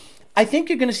on. I think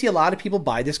you're going to see a lot of people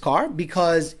buy this car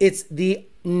because it's the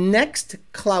next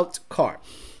clout car.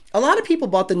 A lot of people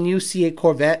bought the new C8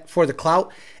 Corvette for the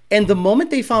clout, and the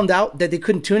moment they found out that they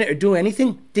couldn't tune it or do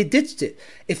anything, they ditched it.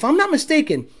 If I'm not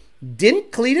mistaken,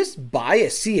 didn't Cletus buy a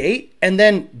C8 and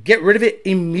then get rid of it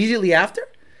immediately after?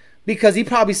 Because he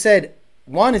probably said,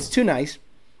 one, it's too nice.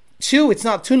 Two, it's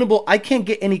not tunable. I can't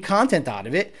get any content out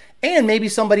of it. And maybe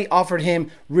somebody offered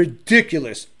him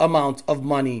ridiculous amounts of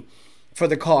money for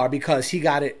the car because he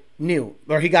got it new,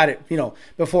 or he got it,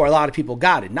 before a lot of people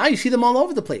got it. Now you see them all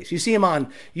over the place. You see them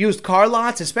on used car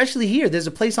lots, especially here. There's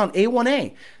a place on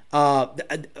A1A,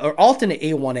 or alternate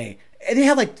A1A. And they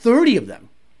have like 30 of them.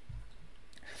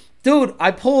 Dude,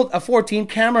 I pulled a 14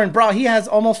 Cameron, bro. He has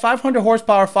almost 500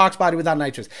 horsepower Fox body without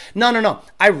nitrous. No.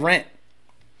 I rent.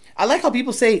 I like how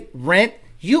people say rent.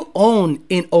 You own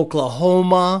in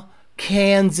Oklahoma,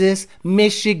 Kansas,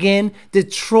 Michigan,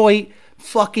 Detroit,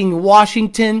 fucking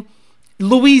Washington,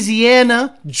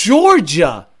 Louisiana,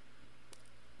 Georgia.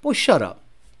 Boy, shut up.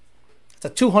 It's a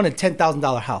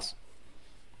 $210,000 house.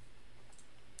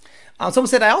 Someone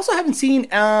said, I also haven't seen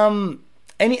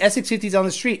any S650s on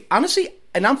the street. Honestly,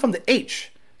 and I'm from the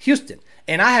H, Houston.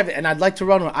 And I'd like to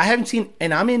run one. I haven't seen,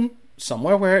 and I'm in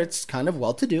somewhere where it's kind of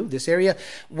well-to-do, this area.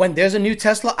 When there's a new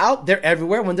Tesla out, they're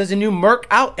everywhere. When there's a new Merc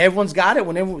out, everyone's got it.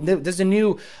 When there's a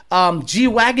new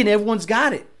G-Wagon, everyone's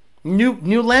got it. New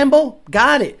Lambo,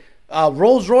 got it.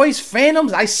 Rolls-Royce,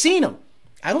 Phantoms, I seen them.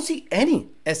 I don't see any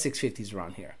S650s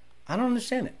around here. I don't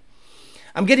understand it.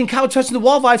 I'm getting couch touching the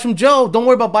wall vibes from Joe. Don't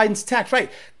worry about Biden's tax. Right.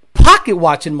 Pocket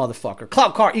watching, motherfucker.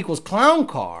 Clout car equals clown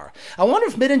car. I wonder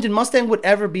if mid-engine Mustang would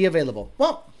ever be available.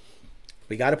 Well,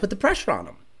 we got to put the pressure on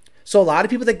them. So a lot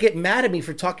of people that get mad at me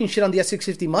for talking shit on the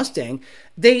S650 Mustang,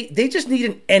 they just need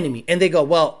an enemy. And they go,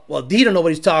 well, he don't know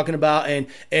what he's talking about. And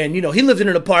he lives in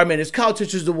an apartment. His couch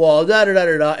touches the wall,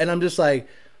 da-da-da-da-da. And I'm just like,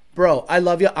 bro, I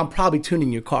love you. I'm probably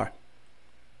tuning your car.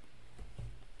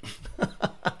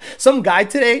 Some guy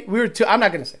today, I'm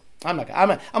not going to say. I'm not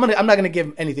going to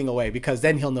give anything away because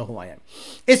then he'll know who I am.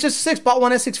 It's just six. Bought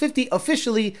one S650,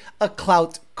 officially a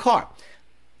clout car.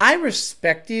 I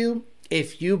respect you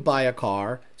if you buy a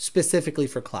car specifically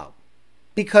for clout.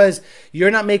 because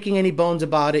you're not making any bones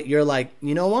about it. You're like,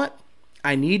 you know what?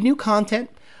 I need new content.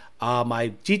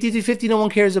 My GT350 no one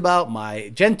cares about. My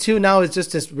Gen 2 now is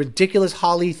just this ridiculous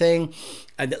Holly thing.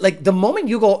 And like the moment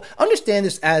you go, understand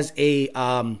this as a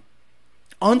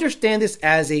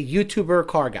YouTuber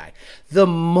car guy. The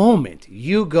moment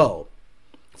you go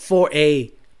for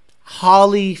a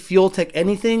Holly, Fuel Tech,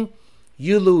 anything,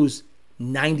 you lose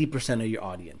 90% of your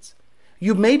audience.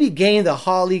 You maybe gain the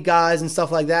Holly guys and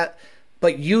stuff like that,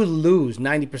 but you lose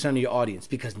 90% of your audience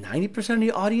because 90% of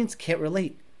your audience can't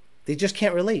relate. They just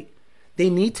can't relate. They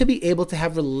need to be able to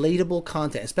have relatable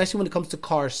content, especially when it comes to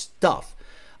car stuff.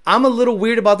 I'm a little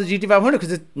weird about the GT500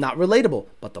 because it's not relatable,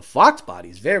 but the Fox body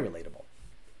is very relatable.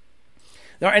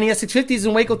 There aren't any S650s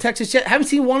in Waco, Texas yet. Haven't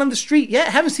seen one on the street yet.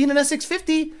 Haven't seen an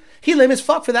S650. He lame as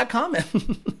fuck for that comment.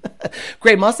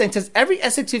 Great Mustang says, every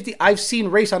S650 I've seen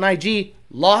race on IG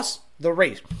lost the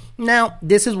race. Now,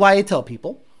 this is why I tell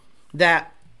people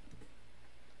that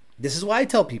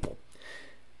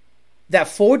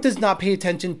Ford does not pay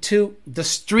attention to the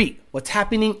street, what's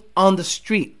happening on the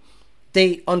street.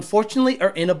 They unfortunately are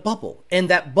in a bubble, and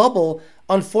that bubble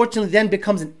unfortunately then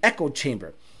becomes an echo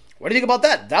chamber. What do you think about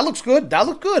that? That looks good. That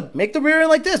looks good. Make the rear end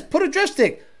like this. Put a drift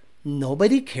stick.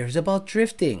 Nobody cares about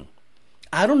drifting.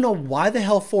 I don't know why the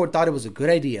hell Ford thought it was a good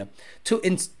idea to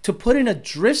put in a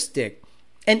drift stick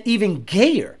and even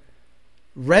gayer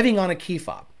revving on a key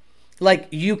fob. Like,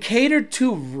 you catered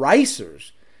to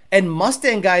racers, and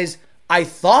Mustang guys, I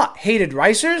thought, hated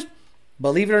racers.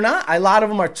 Believe it or not, a lot of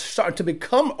them are starting to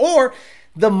become, or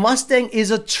the Mustang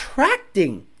is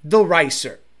attracting the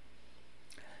racer.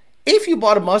 If you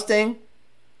bought a Mustang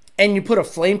and you put a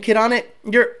flame kit on it,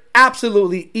 you're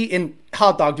absolutely eating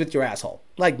hot dogs with your asshole,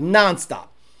 like nonstop.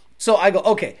 So I go,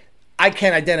 okay, I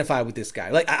can't identify with this guy.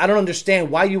 Like, I don't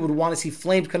understand why you would want to see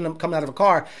flames coming out of a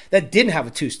car that didn't have a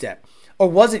two-step or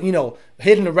wasn't,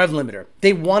 hitting a rev limiter.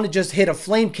 They want to just hit a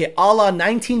flame kit a la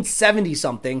 1970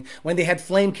 something when they had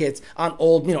flame kits on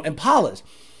old, Impalas.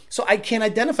 So I can't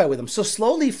identify with them. So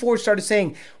slowly Ford started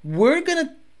saying, we're going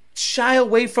to shy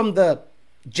away from the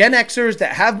Gen Xers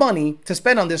that have money to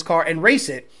spend on this car and race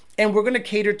it. And we're going to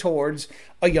cater towards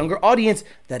a younger audience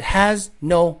that has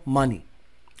no money.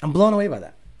 I'm blown away by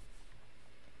that.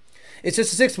 It's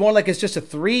just a 6, more like it's just a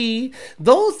 3.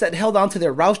 Those that held on to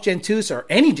their Roush Gen 2s or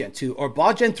any Gen 2 or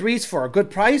bought Gen 3s for a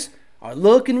good price are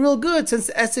looking real good since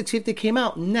the S650 came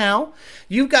out. Now,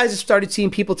 you guys have started seeing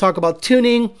people talk about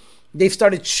tuning. They've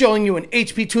started showing you an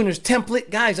HP Tuners template.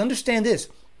 Guys, understand this.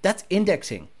 That's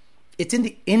indexing. It's in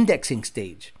the indexing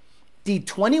stage. The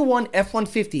 21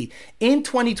 F-150 in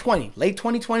 2020, late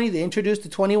 2020, they introduced the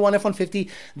 21 F-150.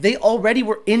 They already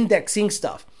were indexing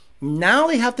stuff. Now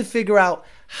they have to figure out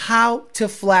how to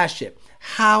flash it,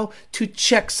 how to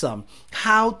checksum,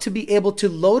 how to be able to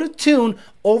load a tune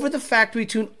over the factory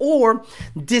tune or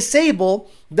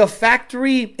disable the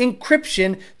factory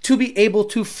encryption to be able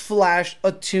to flash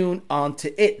a tune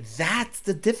onto it. That's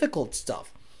the difficult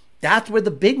stuff. That's where the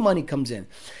big money comes in.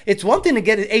 It's one thing to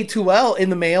get an A2L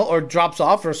in the mail or drops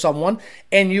off for someone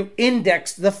and you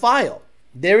index the file.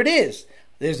 There it is.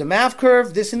 There's a math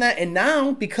curve, this and that. And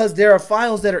now, because there are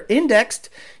files that are indexed,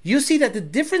 you see that the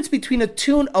difference between a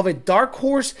tune of a Dark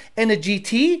Horse and a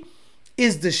GT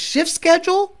is the shift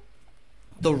schedule,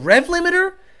 the rev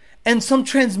limiter, and some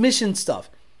transmission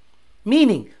stuff.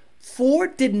 Meaning,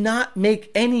 Ford did not make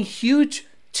any huge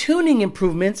tuning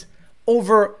improvements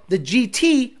over the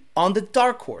GT on the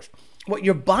Dark Horse. What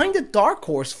you're buying the Dark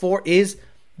Horse for is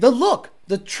the look,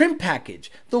 the trim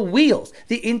package, the wheels,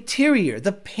 the interior,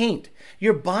 the paint.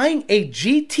 You're buying a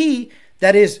GT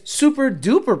that is super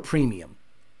duper premium.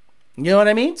 You know what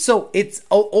I mean? So it's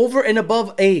over and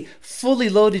above a fully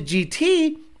loaded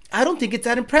GT. I don't think it's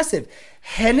that impressive.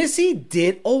 Hennessy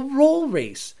did a roll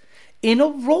race. In a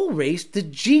roll race, the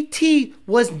GT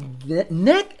was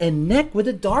neck and neck with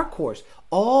a Dark Horse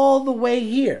all the way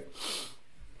here.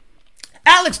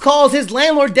 Alex calls his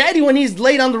landlord daddy when he's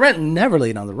late on the rent. Never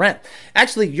late on the rent.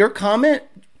 Actually, your comment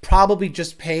probably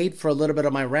just paid for a little bit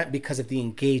of my rent because of the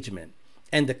engagement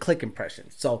and the click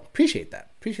impressions. So appreciate that.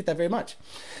 Appreciate that very much.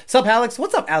 Sup, Alex?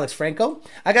 What's up, Alex Franco?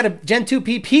 I got a Gen 2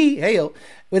 PP, heyo,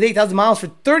 with 8,000 miles for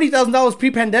 $30,000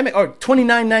 pre-pandemic, or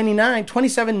 $29,999,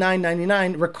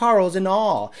 $27,999, Recaros and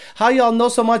all. How y'all know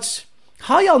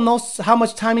how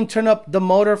much timing turned up the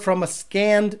motor from a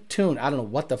scanned tune? I don't know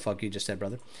what the fuck you just said,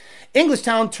 brother.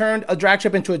 Englishtown turned a drag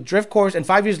strip into a drift course and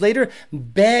 5 years later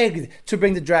begged to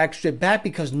bring the drag strip back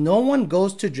because no one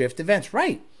goes to drift events.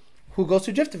 Right. Who goes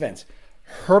to drift events?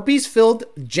 Herpes-filled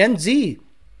Gen Z.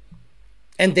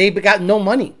 And they got no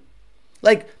money.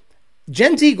 Like,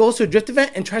 Gen Z goes to a drift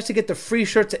event and tries to get the free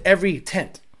shirts at every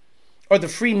tent. or the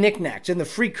free knickknacks and the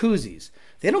free koozies.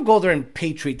 They don't go there and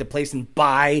pay treat the place and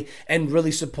buy and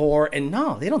really support. And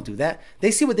no, they don't do that.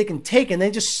 They see what they can take and they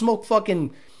just smoke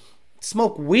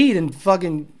weed and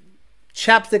fucking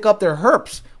chapstick up their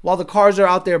herps while the cars are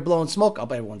out there blowing smoke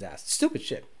up everyone's ass. Stupid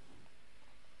shit.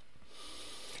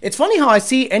 It's funny how I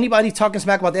see anybody talking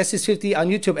smack about the S650 on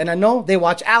YouTube, and I know they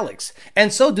watch Alex.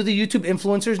 And so do the YouTube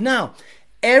influencers now.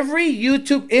 Every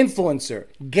YouTube influencer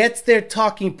gets their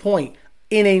talking point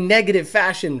in a negative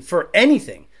fashion for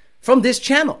anything from this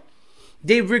channel.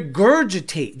 They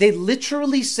regurgitate. They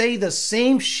literally say the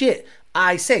same shit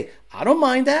I say. I don't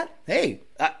mind that. Hey,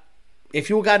 if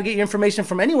you got to get your information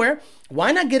from anywhere,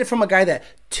 why not get it from a guy that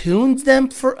tunes them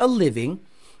for a living,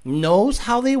 knows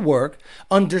how they work,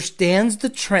 understands the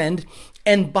trend,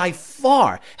 and by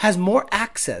far has more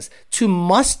access to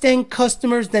Mustang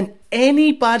customers than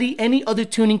anybody, any other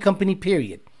tuning company,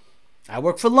 period. I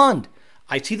work for Lund.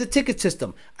 I see the ticket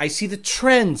system. I see the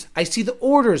trends. I see the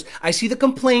orders. I see the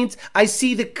complaints. I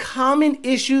see the common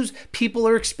issues people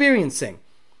are experiencing.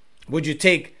 Would you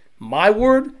take my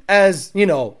word as,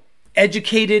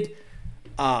 educated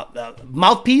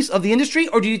mouthpiece of the industry,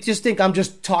 or do you just think I'm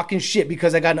just talking shit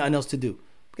because I got nothing else to do?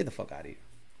 Get the fuck out of here.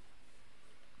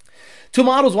 2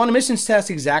 models, 1 emissions test,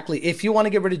 exactly. If you want to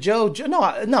get rid of Joe,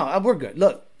 no, we're good.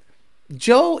 Look,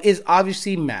 Joe is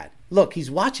obviously mad. Look,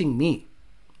 he's watching me.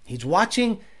 He's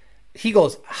watching. He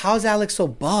goes, how's Alex so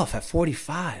buff at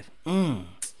 45? Man,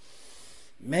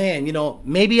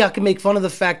 maybe I can make fun of the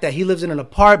fact that he lives in an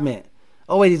apartment.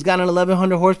 Oh, wait, he's got an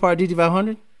 1100 horsepower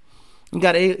GT500? He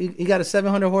got a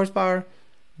 700 horsepower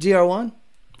GR1?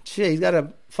 Shit, he's got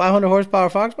a 500 horsepower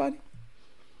Fox body?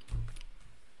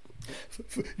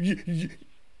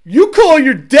 You call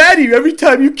your daddy every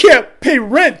time you can't pay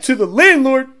rent to the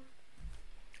landlord.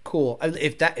 Cool.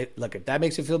 If that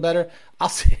makes you feel better, I'll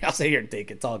sit here and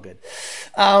take it. It's all good.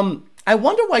 I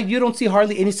wonder why you don't see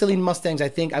hardly any silly Mustangs. I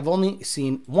think I've only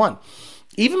seen 1.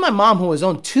 Even my mom, who has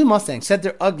owned 2 Mustangs, said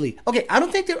they're ugly. Okay, I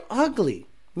don't think they're ugly.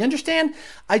 You understand?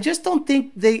 I just don't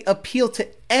think they appeal to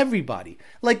everybody.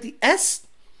 Like the S,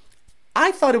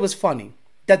 I thought it was funny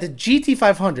that the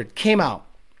GT500 came out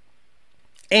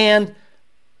and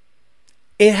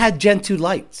it had Gen 2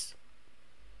 lights.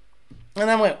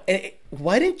 And I went,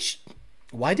 why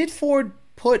did Ford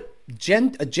put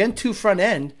a Gen 2 front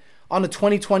end on the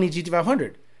 2020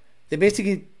 GT500? They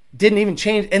basically didn't even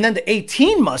change. And then the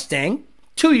 18 Mustang,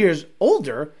 2 years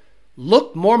older,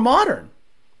 looked more modern.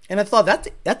 And I thought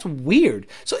that's weird.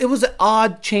 So it was an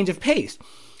odd change of pace.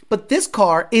 But this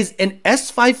car is an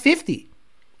S550.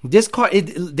 This car,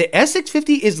 the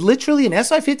S650 is literally an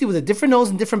S550 with a different nose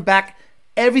and different back.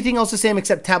 Everything else the same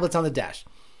except tablets on the dash.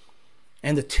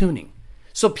 And the tuning.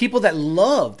 So people that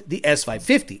loved the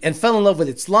S550 and fell in love with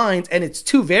its lines and its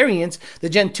 2 variants, the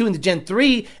Gen 2 and the Gen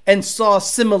 3, and saw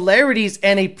similarities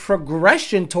and a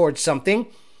progression towards something,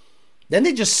 then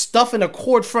they just stuff an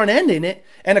Accord front end in it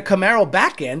and a Camaro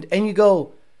back end, and you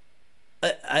go,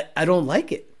 I don't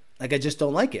like it. Like, I just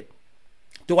don't like it.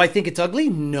 Do I think it's ugly?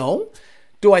 No.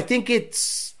 Do I think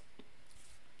it's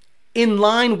in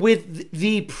line with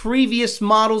the previous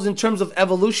models in terms of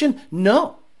evolution?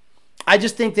 No. I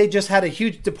just think they just had a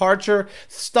huge departure,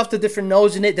 stuffed a different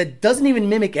nose in it that doesn't even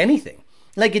mimic anything.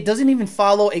 Like, it doesn't even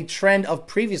follow a trend of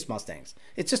previous Mustangs.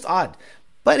 It's just odd.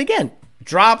 But again,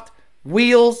 dropped,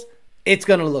 wheels, it's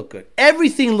going to look good.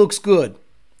 Everything looks good,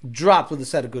 dropped with a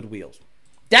set of good wheels.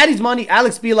 Daddy's money,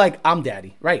 Alex be like, I'm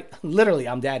daddy. Right, literally,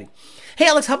 I'm daddy. Hey,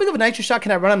 Alex, how big of a nitro shot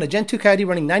can I run on a Gen 2 Coyote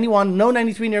running 91, no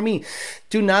 93 near me?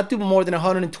 Do not do more than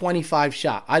 125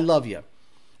 shot. I love you.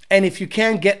 And if you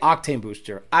can, get octane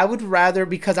booster. I would rather,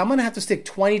 because I'm going to have to stick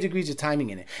 20 degrees of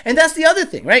timing in it. And that's the other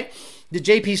thing, right? The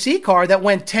JPC car that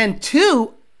went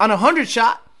 10.2 on 100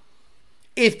 shot,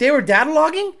 if they were data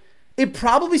logging, it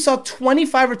probably saw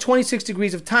 25 or 26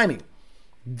 degrees of timing.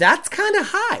 That's kind of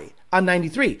high on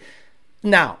 93.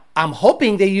 Now, I'm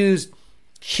hoping they used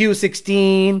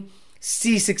Q16,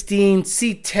 C16,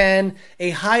 C10, a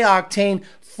high octane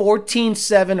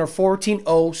 14.7 or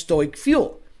 14.0 stoic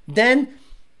fuel. Then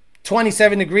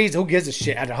 27 degrees, who gives a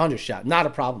shit at 100 shot? Not a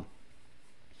problem.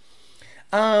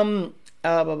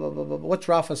 What's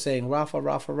Rafa saying?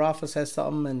 Rafa says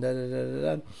something and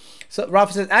da. So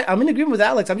Rafa says, I'm in agreement with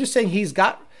Alex. I'm just saying he's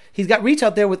got reach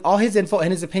out there with all his info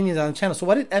and his opinions on the channel. So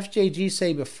what did FJG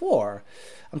say before?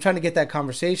 I'm trying to get that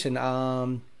conversation.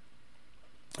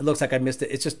 It looks like I missed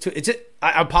it.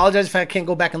 I apologize if I can't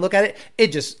go back and look at it.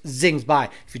 It just zings by.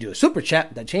 If you do a super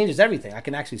chat, that changes everything. I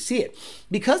can actually see it.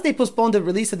 Because they postponed the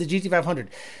release of the GT500.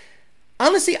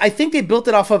 Honestly, I think they built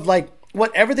it off of like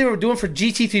whatever they were doing for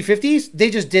GT350s, they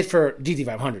just did for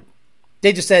GT500.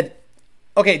 They just said,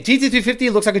 Okay,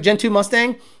 GT350 looks like a Gen 2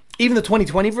 Mustang. Even the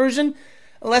 2020 version.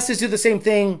 Let's just do the same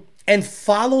thing and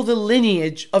follow the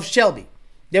lineage of Shelby.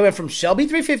 They went from Shelby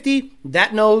 350,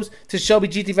 that nose, to Shelby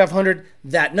GT500,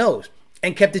 that nose.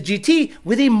 And kept the GT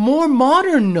with a more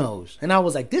modern nose. And I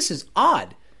was like, this is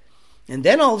odd. And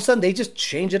then all of a sudden, they just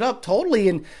change it up totally.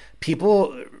 And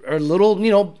people are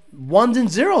little, ones and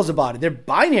zeros about it. They're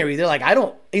binary. They're like,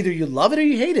 either you love it or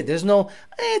you hate it. There's no,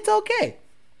 it's okay.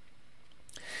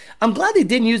 I'm glad they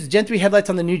didn't use the Gen 3 headlights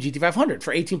on the new GT500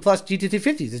 for 18 plus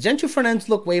GT350s. The Gen 2 front ends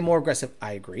look way more aggressive.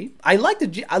 I agree. I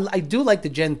do like the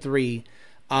Gen 3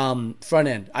 front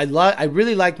end. I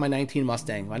really liked my 19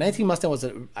 Mustang. My 19 Mustang was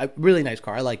a really nice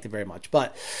car. I liked it very much,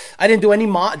 but I didn't do any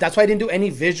mod. That's why I didn't do any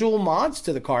visual mods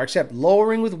to the car except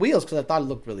lowering with wheels because I thought it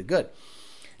looked really good.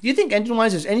 Do you think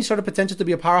engine-wise there's any sort of potential to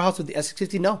be a powerhouse with the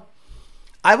S650? No.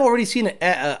 I've already seen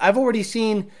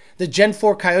the Gen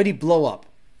 4 Coyote blow up.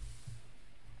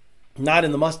 Not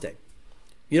in the Mustang.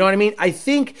 You know what I mean? I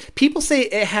think people say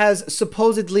it has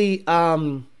supposedly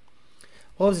what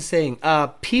was it saying?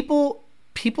 People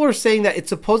are saying that it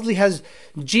supposedly has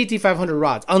GT500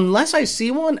 rods. Unless I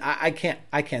see one, I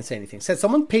can't say anything. Said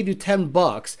someone paid you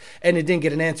 $10 and it didn't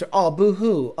get an answer. Oh,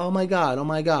 boo-hoo. Oh my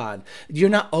god. You're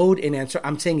not owed an answer.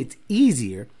 I'm saying it's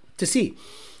easier to see.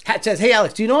 Hat says, hey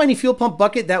Alex, do you know any fuel pump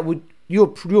bucket that would you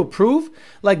approve?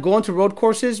 Like going to road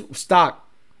courses? Stock.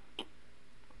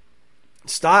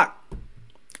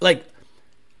 Like,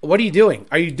 what are you doing?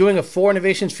 Are you doing a 4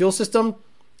 Innovations fuel system?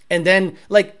 And then,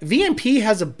 like, VMP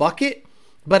has a bucket,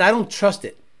 but I don't trust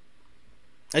it.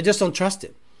 I just don't trust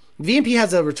it. VMP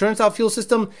has a return style fuel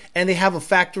system, and they have a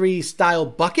factory style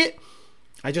bucket.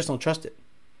 I just don't trust it.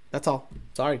 That's all.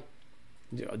 Sorry.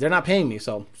 They're not paying me,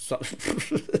 so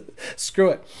screw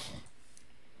it.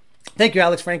 Thank you,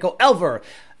 Alex Franco. Elver.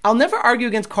 I'll never argue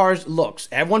against cars' looks.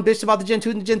 Everyone bitched about the Gen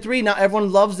 2 and the Gen 3. Now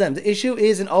everyone loves them. The issue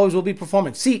is and always will be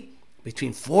performance. See,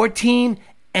 between 14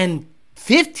 and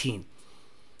 15,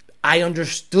 I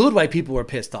understood why people were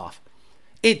pissed off.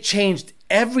 It changed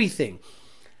everything.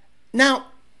 Now,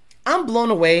 I'm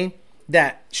blown away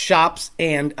that shops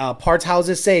and parts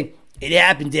houses say, it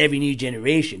happens every new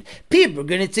generation. People are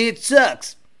going to say it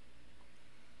sucks.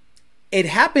 It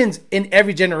happens in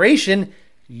every generation.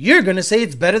 You're going to say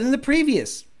it's better than the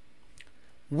previous.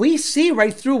 We see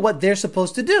right through what they're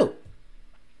supposed to do.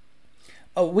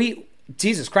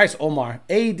 Jesus Christ, Omar.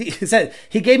 AED said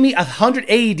he gave me 100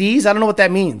 AEDs. I don't know what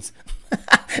that means.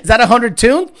 Is that 100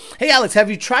 tuned? Hey, Alex, have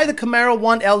you tried the Camaro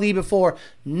 1LE before?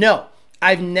 No.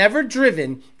 I've never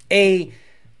driven a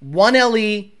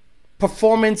 1LE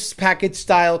performance package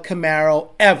style Camaro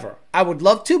ever. I would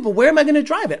love to, but where am I going to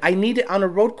drive it? I need it on a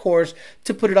road course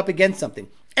to put it up against something.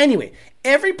 Anyway,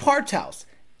 every parts house,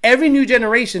 every new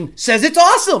generation says it's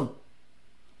awesome.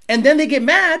 And then they get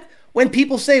mad when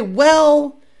people say,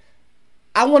 well,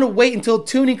 I want to wait until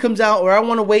tuning comes out, or I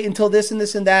want to wait until this and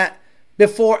this and that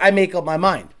before I make up my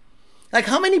mind. Like,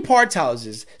 how many parts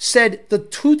houses said the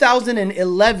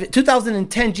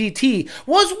 2010 GT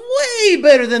was way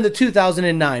better than the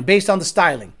 2009 based on the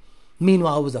styling?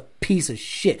 Meanwhile, it was a piece of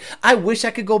shit. I wish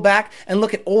I could go back and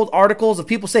look at old articles of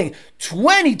people saying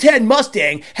 2010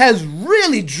 Mustang has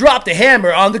really dropped the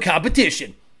hammer on the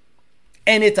competition.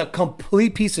 And it's a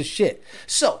complete piece of shit.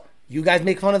 So, you guys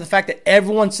make fun of the fact that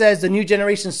everyone says the new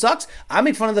generation sucks. I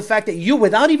make fun of the fact that you,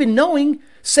 without even knowing,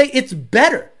 say it's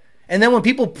better. And then when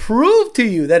people prove to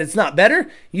you that it's not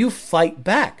better, you fight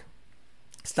back.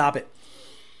 Stop it.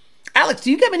 Alex,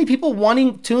 do you get many people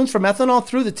wanting tunes for methanol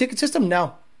through the ticket system?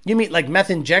 No. You mean like meth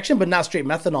injection, but not straight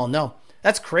methanol? No.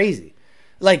 That's crazy.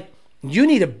 Like, you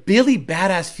need a Billy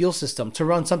Badass fuel system to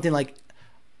run something like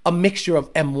a mixture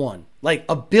of M1. Like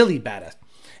a Billy Badass.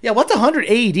 Yeah, what's 100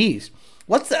 AEDs?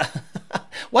 What's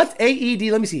AED?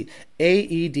 Let me see.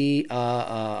 AED,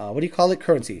 what do you call it?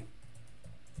 Currency.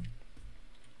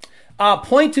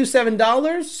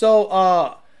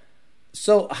 $0.27.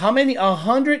 So how many?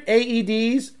 100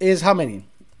 AEDs is how many?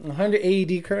 100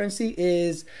 AED currency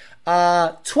is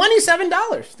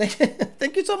 $27.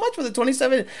 Thank you so much for the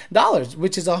 $27,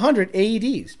 which is 100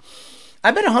 AEDs. I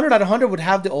bet 100 out of 100 would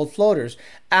have the old floaters.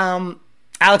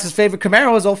 Alex's favorite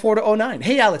Camaro is 04 to 09.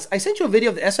 Hey, Alex, I sent you a video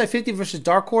of the S550 versus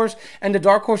Dark Horse, and the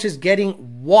Dark Horse is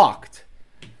getting walked.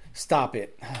 Stop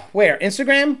it. Where?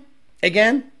 Instagram?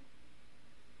 Again?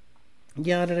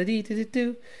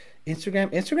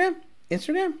 Instagram? Let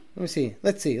me see.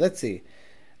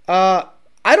 I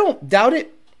don't doubt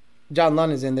it. John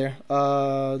Lunn is in there.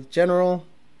 General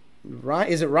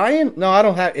Ryan. Is it Ryan? No, I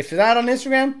don't have. If it's not on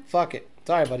Instagram, fuck it.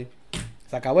 Sorry, buddy.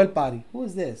 Se acabó el party. Who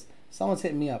is this? Someone's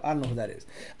hitting me up. I don't know who that is.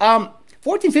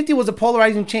 1450 was a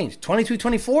polarizing change.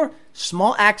 2224,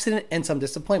 small accident and some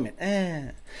disappointment.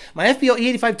 My FBO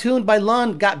E85 tuned by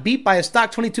Lund got beat by a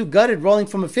stock 22 gutted rolling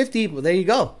from a 50. Well, there you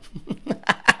go.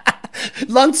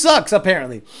 Lund sucks,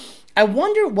 apparently. I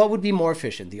wonder what would be more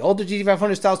efficient. The older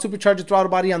GT500 style supercharged throttle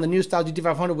body on the new style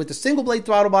GT500 with the single blade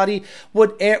throttle body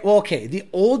would air. Well, okay, the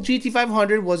old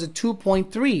GT500 was a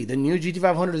 2.3. The new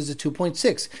GT500 is a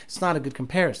 2.6. It's not a good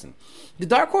comparison. The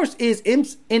Dark Horse is in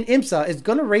IMSA is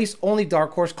going to race only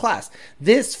Dark Horse class.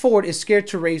 This Ford is scared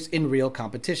to race in real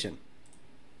competition.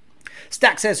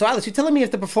 Stack says, so Alex, you're telling me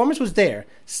if the performance was there,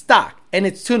 stock, and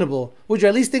it's tunable, would you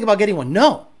at least think about getting one?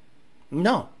 No.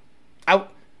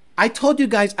 I told you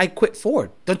guys I quit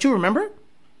Ford. Don't you remember?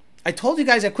 I told you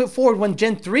guys I quit Ford when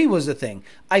Gen 3 was the thing.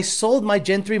 I sold my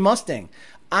Gen 3 Mustang.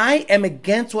 I am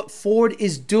against what Ford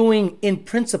is doing in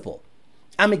principle.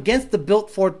 I'm against the Built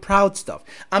Ford Proud stuff.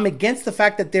 I'm against the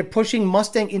fact that they're pushing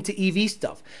Mustang into EV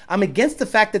stuff. I'm against the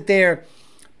fact that they're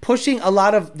pushing a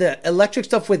lot of the electric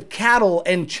stuff with cattle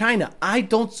and China. I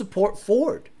don't support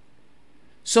Ford.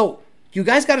 So you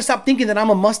guys got to stop thinking that I'm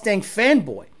a Mustang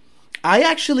fanboy. I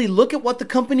actually look at what the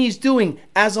company is doing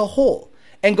as a whole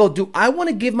and go, do I want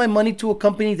to give my money to a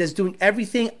company that's doing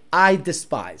everything I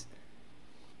despise?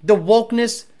 The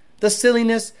wokeness, the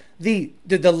silliness, the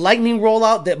Lightning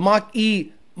rollout, the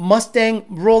Mach-E Mustang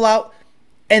rollout,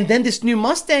 and then this new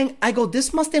Mustang, I go,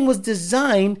 this Mustang was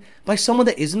designed by someone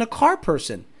that isn't a car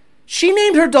person. She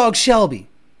named her dog Shelby.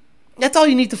 That's all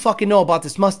you need to fucking know about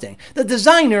this Mustang. The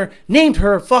designer named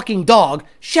her fucking dog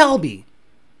Shelby.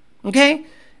 Okay?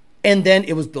 And then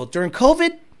it was built during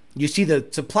COVID. You see the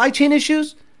supply chain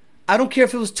issues. I don't care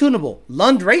if it was tunable.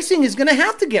 Lund Racing is going to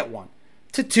have to get one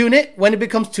to tune it when it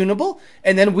becomes tunable.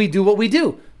 And then we do what we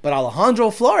do. But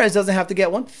Alejandro Flores doesn't have to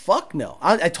get one. Fuck no.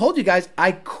 I told you guys,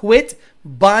 I quit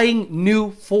buying new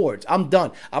Fords. I'm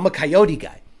done. I'm a Coyote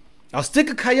guy. I'll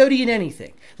stick a Coyote in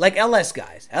anything. Like LS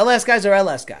guys. LS guys are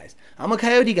LS guys. I'm a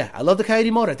Coyote guy. I love the Coyote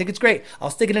motor. I think it's great.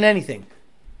 I'll stick it in anything.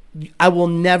 I will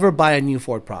never buy a new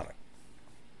Ford product.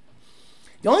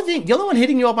 The only one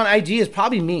hitting you up on IG is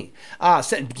probably me.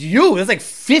 There's like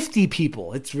 50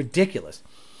 people. It's ridiculous.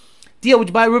 Deal, would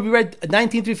you buy a Ruby Red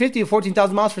 19350 or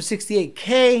 14,000 miles for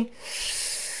 $68K?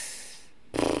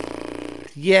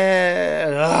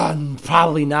 Yeah,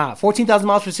 probably not. 14,000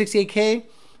 miles for $68K?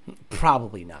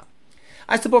 Probably not.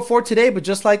 I support Ford today, but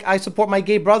just like I support my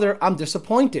gay brother, I'm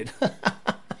disappointed.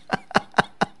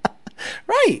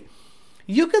 Right.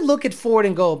 You could look at Ford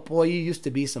and go, boy, you used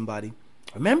to be somebody.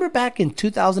 Remember back in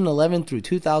 2011 through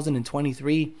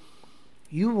 2023,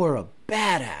 you were a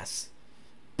badass.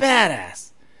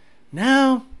 Badass.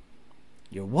 Now,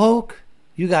 you're woke.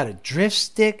 You got a drift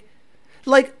stick.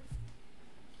 Like,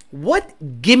 what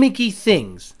gimmicky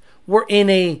things were in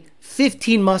a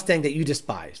 15 Mustang that you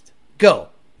despised? Go.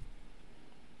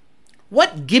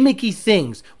 What gimmicky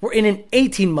things were in an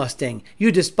 18 Mustang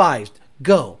you despised?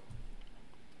 Go.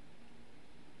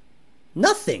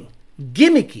 Nothing.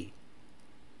 Gimmicky.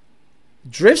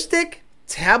 Drift stick,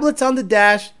 tablets on the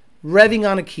dash, revving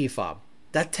on a key fob.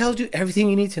 That tells you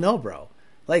everything you need to know, bro.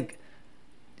 Like,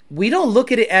 we don't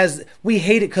look at it as we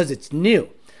hate it because it's new.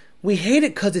 We hate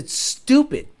it because it's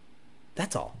stupid.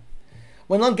 That's all.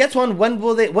 When Lund gets one, when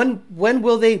will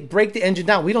they break the engine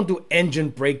down? We don't do engine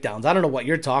breakdowns. I don't know what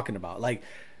you're talking about. Like,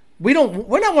 we're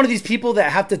not one of these people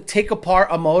that have to take apart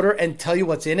a motor and tell you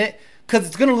what's in it because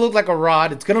it's gonna look like a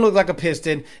rod. It's gonna look like a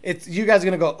piston. You guys are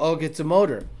gonna go, oh, it's a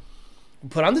motor.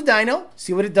 Put on the dyno,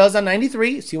 see what it does on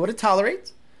 93, see what it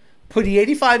tolerates. Put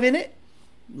E85 in it,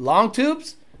 long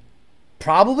tubes,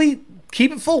 probably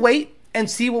keep it full weight and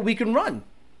see what we can run.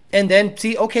 And then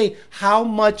see, okay, how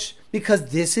much,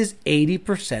 because this is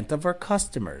 80% of our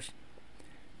customers.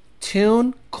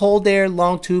 Tune, cold air,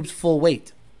 long tubes, full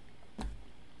weight.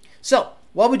 So,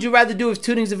 what would you rather do if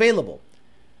tuning's available?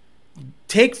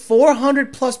 Take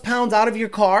 400 plus pounds out of your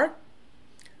car,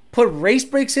 put race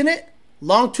brakes in it,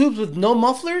 long tubes with no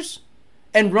mufflers,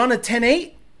 and run a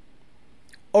 10.8?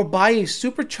 Or buy a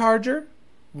supercharger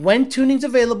when tuning's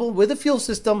available with a fuel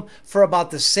system for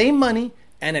about the same money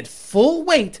and at full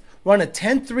weight, run a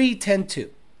 10.3, 10.2.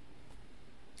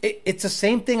 It's the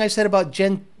same thing I said about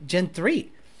Gen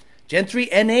 3. Gen 3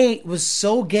 NA was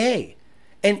so gay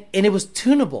and it was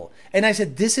tunable. And I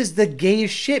said, this is the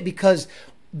gayest shit because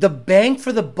the bang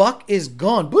for the buck is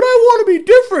gone. But I want to be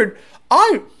different.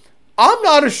 I'm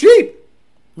not a sheep.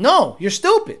 No, you're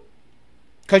stupid.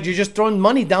 Because you're just throwing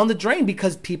money down the drain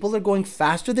because people are going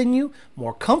faster than you,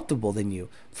 more comfortable than you,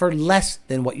 for less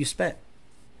than what you spent.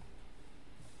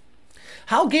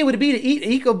 How gay would it be to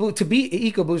beat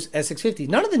EcoBoost S650?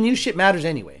 None of the new shit matters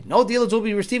anyway. No dealers will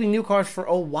be receiving new cars for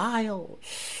a while.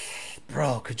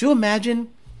 Bro, could you imagine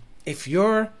if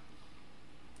you're...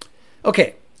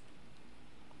 Okay,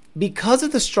 because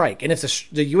of the strike, and if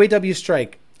the UAW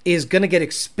strike is going to get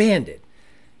expanded,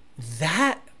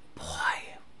 that, boy,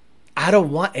 I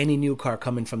don't want any new car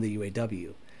coming from the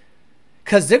UAW.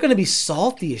 Because they're going to be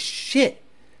salty as shit.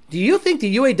 Do you think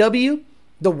the UAW,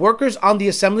 the workers on the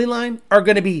assembly line, are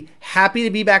going to be happy to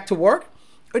be back to work?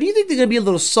 Or do you think they're going to be a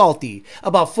little salty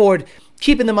about Ford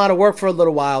keeping them out of work for a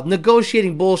little while,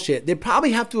 negotiating bullshit? They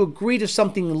probably have to agree to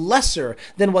something lesser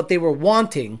than what they were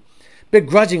wanting,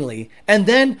 begrudgingly. And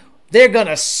then they're going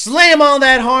to slam on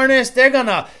that harness. They're going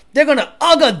to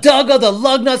ugga-dugga the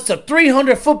lug nuts to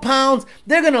 300 foot-pounds.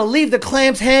 They're going to leave the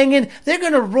clamps hanging. They're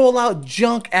going to roll out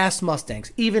junk-ass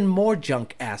Mustangs, even more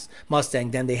junk-ass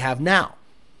Mustang than they have now.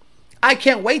 I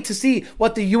can't wait to see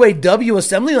what the UAW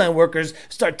assembly line workers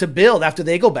start to build after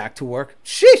they go back to work.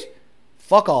 Sheesh.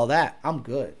 Fuck all that. I'm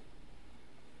good.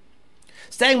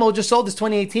 Stangmo just sold his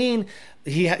 2018.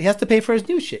 He has to pay for his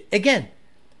new shit. Again,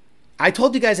 I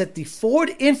told you guys that the Ford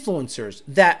influencers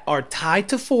that are tied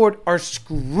to Ford are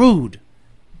screwed.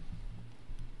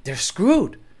 They're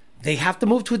screwed. They have to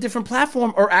move to a different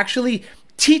platform or actually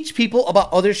teach people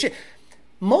about other shit.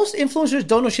 Most influencers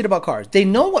don't know shit about cars. They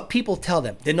know what people tell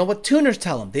them. They know what tuners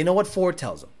tell them. They know what Ford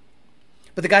tells them.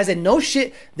 But the guys that know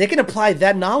shit, they can apply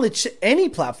that knowledge to any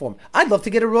platform. I'd love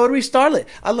to get a rotary Starlet.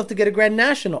 I'd love to get a Grand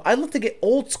National. I'd love to get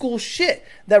old school shit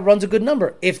that runs a good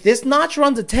number. If this notch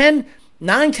runs a 10,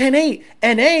 9, 10, 8,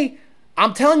 NA,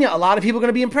 I'm telling you, a lot of people are going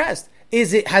to be impressed.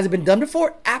 Has it been done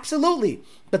before? Absolutely.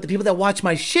 But the people that watch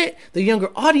my shit, the younger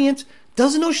audience,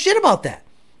 doesn't know shit about that.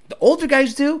 The older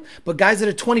guys do, but guys that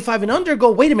are 25 and under go,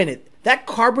 wait a minute, that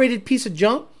carbureted piece of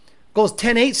junk goes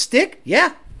 10.8 stick?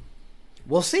 Yeah.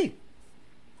 We'll see.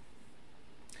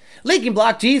 Leaking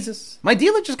Block Jesus. My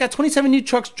dealer just got 27 new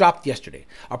trucks dropped yesterday.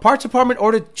 Our parts department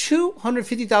ordered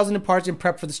 250,000 in parts in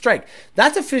prep for the strike.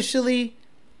 That's officially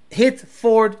hit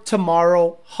Ford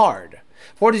tomorrow hard.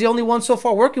 Ford is the only one so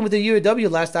far working with the UAW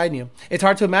last I knew. It's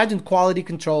hard to imagine quality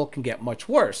control can get much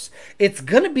worse. It's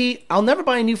going to be, I'll never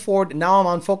buy a new Ford. Now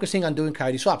I'm focusing on doing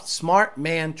coyote swaps. Smart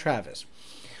man, Travis.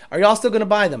 Are y'all still going to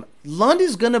buy them? Lund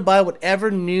is going to buy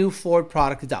whatever new Ford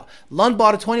product is out. Lund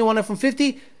bought a 21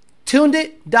 F-150, tuned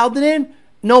it, dialed it in.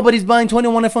 Nobody's buying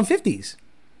 21 F-150s.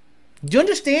 Do you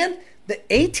understand? The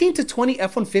 18 to 20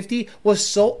 F-150 was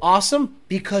so awesome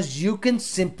because you can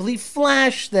simply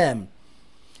flash them.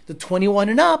 The 21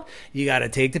 and up, you got to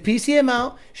take the PCM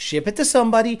out, ship it to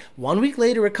somebody. 1 week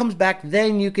later, it comes back.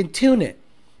 Then you can tune it.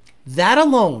 That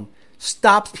alone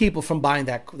stops people from buying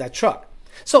that truck.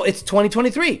 So it's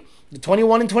 2023. The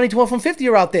 21 and 22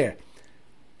 F-150 are out there.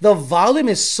 The volume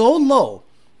is so low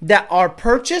that our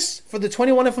purchase for the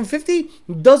 21 F-150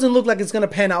 doesn't look like it's going to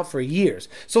pan out for years.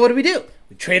 So what do?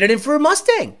 We trade it in for a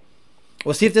Mustang.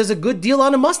 We'll see if there's a good deal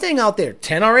on a Mustang out there.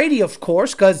 10R80, of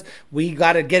course, because we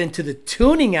got to get into the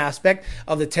tuning aspect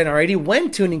of the 10R80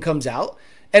 when tuning comes out.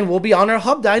 And we'll be on our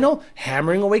hub dyno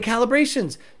hammering away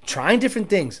calibrations, trying different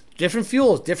things, different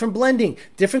fuels, different blending,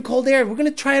 different cold air. We're going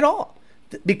to try it all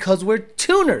because we're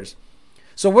tuners.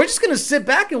 So we're just going to sit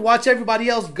back and watch everybody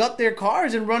else gut their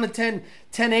cars and run a 10.8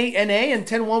 NA and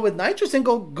 10.1 with nitrous and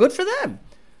go, good for them,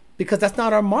 because that's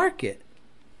not our market.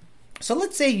 So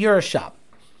let's say you're a shop.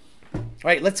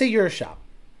 Right, let's say you're a shop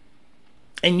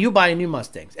and you buy a new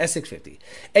Mustang, S650,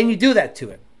 and you do that to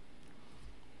it.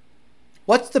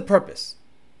 What's the purpose?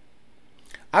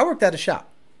 I worked at a shop.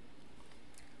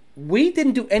 We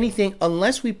didn't do anything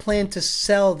unless we planned to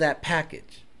sell that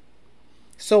package.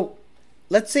 So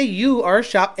let's say you are a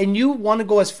shop and you want to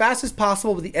go as fast as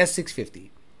possible with the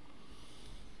S650.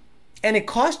 And it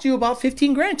cost you about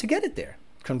 15 grand to get it there.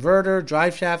 Converter,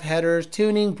 drive shaft, headers,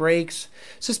 tuning, brakes,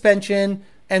 suspension,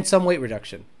 and some weight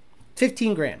reduction.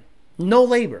 15 grand. No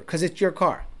labor because it's your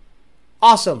car.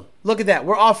 Awesome. Look at that.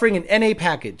 We're offering an NA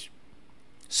package.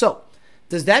 So,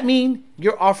 does that mean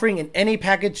you're offering an NA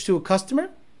package to a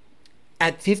customer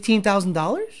at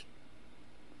 $15,000?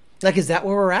 Like, is that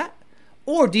where we're at?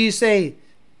 Or do you say,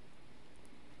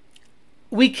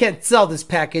 we can't sell this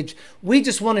package. We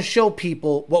just want to show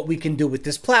people what we can do with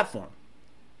this platform.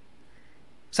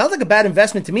 Sounds like a bad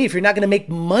investment to me if you're not going to make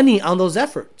money on those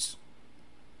efforts.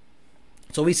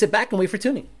 So we sit back and wait for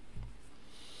tuning.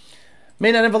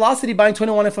 Maynard and Velocity buying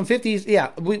 21 F-150s.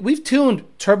 Yeah, we've tuned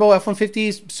turbo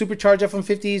F-150s, supercharged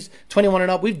F-150s, 21 and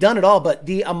up. We've done it all, but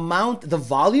the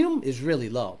volume is really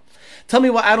low. Tell me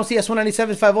why I don't see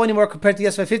S197.50 anymore compared to the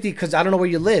S550, because I don't know where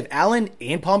you live. Allen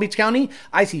in Palm Beach County,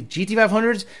 I see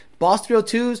GT500s, Boss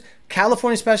 302s,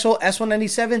 California Special,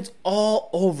 S197s all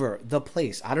over the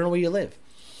place. I don't know where you live.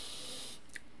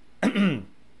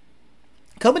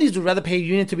 Companies would rather pay a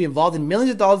union to be involved in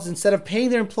millions of dollars instead of paying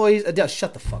their employees a deal.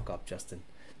 Shut the fuck up, Justin.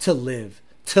 To live.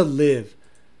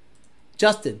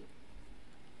 Justin,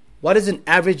 what does an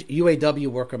average UAW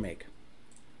worker make?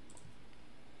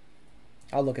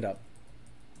 I'll look it up.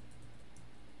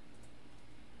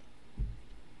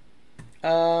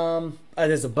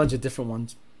 There's a bunch of different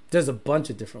ones.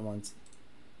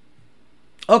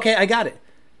 Okay, I got it.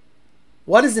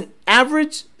 What is an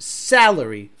average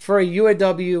salary for a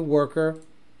UAW worker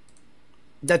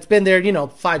that's been there,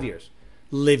 5 years?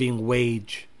 Living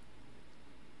wage.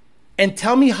 And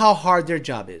tell me how hard their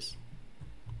job is.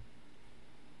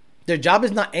 Their job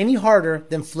is not any harder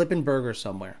than flipping burgers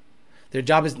somewhere. Their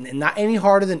job is not any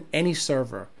harder than any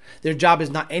server. Their job is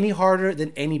not any harder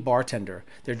than any bartender.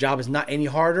 Their job is not any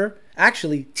harder.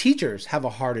 Actually, teachers have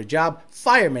a harder job.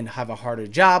 Firemen have a harder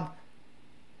job.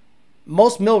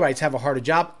 Most millwrights have a harder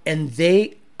job, and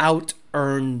they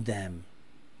out-earn them.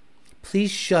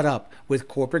 Please shut up with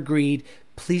corporate greed.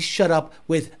 Please shut up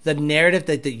with the narrative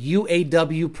that the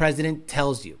UAW president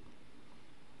tells you.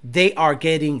 They are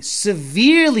getting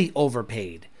severely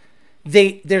overpaid.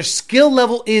 Their skill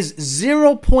level is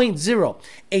 0.0.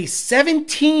 A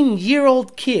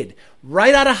 17-year-old kid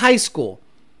right out of high school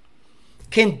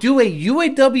can do a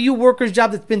UAW worker's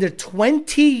job that's been there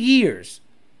 20 years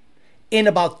in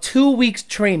about 2 weeks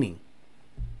training.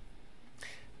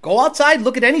 Go outside,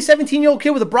 look at any 17-year-old kid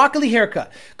with a broccoli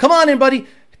haircut. Come on in, buddy.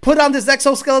 Put on this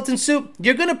exoskeleton suit.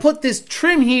 You're going to put this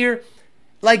trim here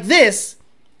like this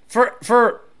for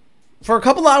a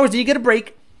couple hours. Then you get a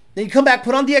break. Then you come back,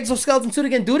 put on the exoskeleton suit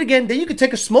again, do it again. Then you can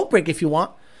take a smoke break if you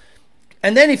want.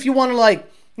 And then if you want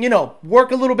to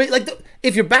work a little bit,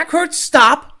 if your back hurts,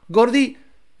 stop. Go to the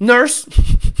nurse.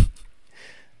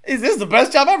 Is this the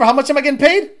best job ever? How much am I getting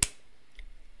paid?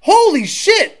 Holy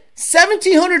shit.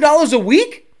 $1,700 a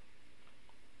week?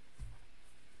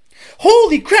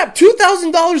 Holy crap.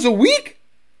 $2,000 a week?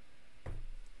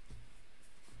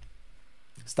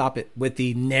 Stop it with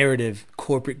the narrative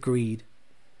corporate greed.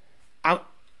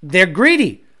 They're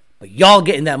greedy, but y'all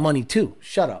getting that money too.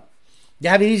 Shut up. You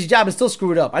have an easy job and still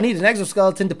screw it up. I need an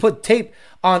exoskeleton to put tape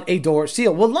on a door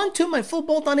seal. Will Lund tune my full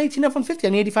bolt on 18 F-150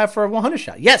 on the 85 for a 100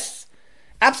 shot? Yes,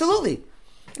 absolutely.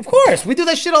 Of course, we do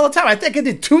that shit all the time. I think I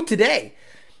did 2 today.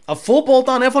 A full bolt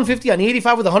on F-150 on the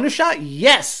 85 with a 100 shot?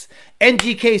 Yes.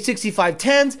 NGK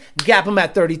 6510s, gap them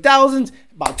at 30,000s,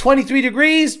 about 23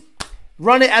 degrees,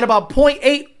 run it at about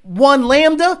 0.81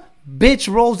 lambda,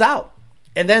 bitch rolls out.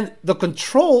 And then the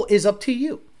control is up to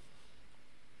you.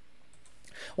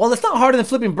 Well, it's not harder than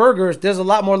flipping burgers. There's a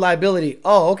lot more liability.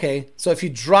 Oh, okay. So if you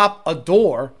drop a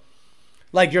door,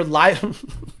 you're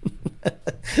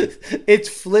it's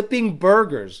flipping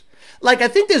burgers. I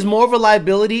think there's more of a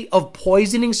liability of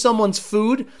poisoning someone's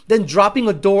food than dropping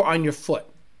a door on your foot.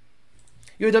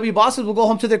 UAW bosses will go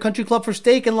home to their country club for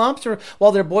steak and lobster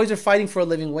while their boys are fighting for a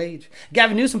living wage.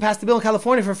 Gavin Newsom passed a bill in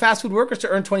California for fast food workers to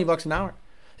earn $20 an hour.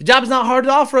 The job is not hard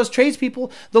at all for us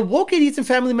tradespeople. The woke idiots and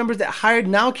family members that hired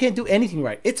now can't do anything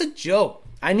right. It's a joke.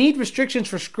 I need restrictions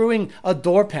for screwing a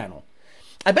door panel.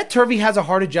 I bet Turvey has a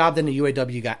harder job than the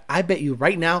UAW guy. I bet you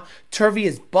right now, Turvey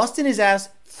is busting his ass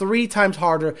 3 times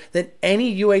harder than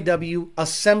any UAW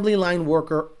assembly line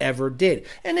worker ever did.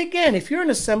 And again, if you're an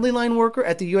assembly line worker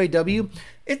at the UAW,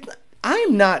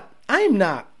 I'm not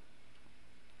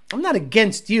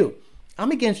against you.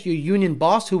 I'm against your union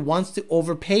boss who wants to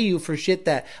overpay you for shit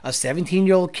that a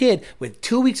 17-year-old kid with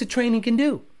 2 weeks of training can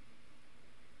do.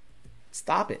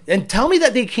 Stop it. And tell me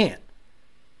that they can't.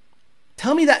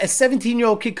 Tell me that a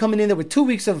 17-year-old kid coming in there with 2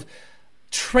 weeks of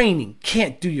training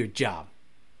can't do your job.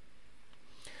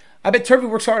 I bet Turvey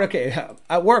works hard. Okay,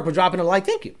 at work, we're dropping a like.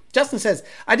 Thank you. Justin says,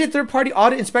 I did third-party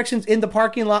audit inspections in the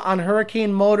parking lot on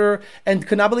Hurricane Motor and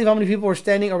could not believe how many people were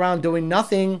standing around doing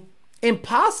nothing.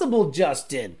 Impossible,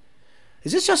 Justin.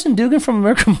 Is this Justin Dugan from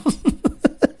American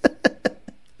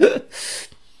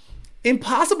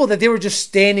Impossible that they were just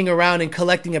standing around and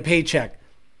collecting a paycheck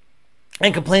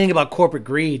and complaining about corporate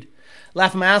greed.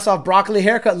 Laughing my ass off, broccoli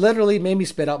haircut literally made me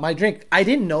spit out my drink. I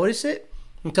didn't notice it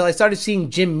until I started seeing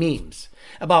gym memes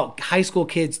about high school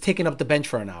kids taking up the bench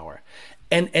for an hour.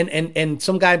 And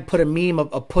some guy put a meme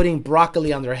of putting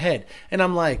broccoli on their head. And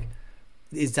I'm like,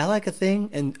 is that like a thing?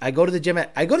 And I go to the gym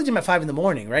at 5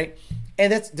 a.m, right?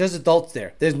 And there's adults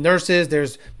there. There's nurses,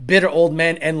 there's bitter old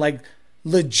men, and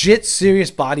legit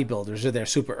serious bodybuilders are there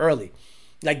super early.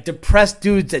 Depressed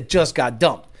dudes that just got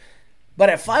dumped. But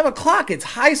at 5 o'clock, it's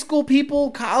high school people,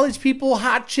 college people,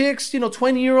 hot chicks,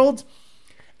 20-year-olds,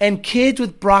 and kids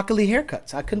with broccoli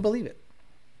haircuts. I couldn't believe it.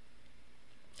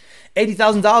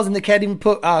 $80,000 and they can't even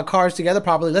put cars together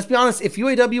properly. Let's be honest. If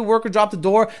UAW worker dropped the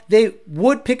door, they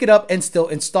would pick it up and still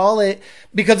install it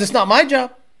because it's not my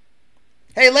job.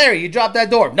 Hey, Larry, you dropped that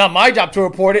door. Not my job to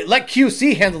report it. Let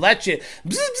QC handle that shit.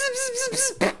 Bzz, bzz,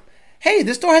 bzz, bzz. Hey,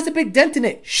 this door has a big dent in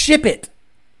it. Ship it.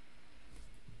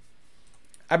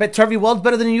 I bet Turvey Weld's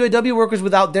better than UAW workers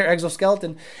without their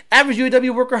exoskeleton. Average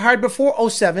UAW worker hired before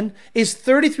 '07 is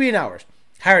 $33 an hour.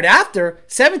 Hired after,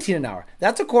 $17 an hour.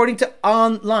 That's according to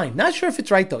online. Not sure if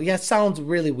it's right, though. Yeah, it sounds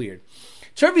really weird.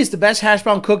 Turvey is the best hash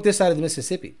brown cook this side of the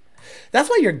Mississippi. That's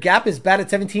why your gap is bad at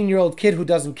 17-year-old kid who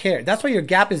doesn't care. That's why your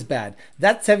gap is bad.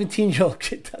 That 17-year-old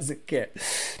kid doesn't care.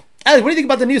 Alex, what do you think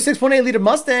about the new 6.8-liter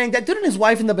Mustang? That dude and his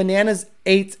wife in the Bananas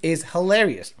 8 is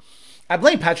hilarious. I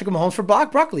blame Patrick Mahomes for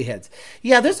broccoli heads.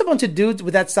 Yeah, there's a bunch of dudes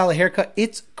with that style of haircut.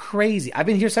 It's crazy. I've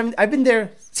been here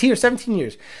 17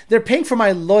 years. They're paying for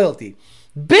my loyalty.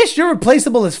 Bitch, you're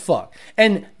replaceable as fuck.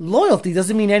 And loyalty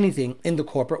doesn't mean anything in the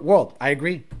corporate world. I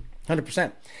agree.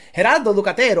 100%. Gerardo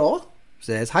Lucatero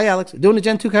says, hi, Alex. Doing a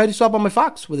Gen 2 Coyote swap on my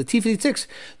Fox with a T56.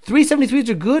 373s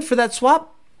are good for that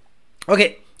swap.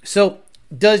 Okay, so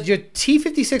does your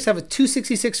T56 have a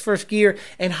 266 first gear,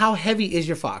 and how heavy is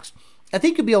your Fox? I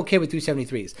think you'll be okay with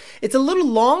 373s. It's a little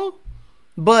long,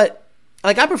 but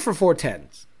like I prefer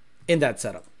 410s in that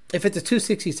setup. If it's a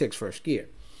 266 first gear.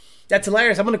 That's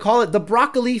hilarious. I'm going to call it the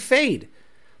broccoli fade.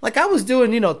 Like I was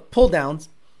doing, pull downs,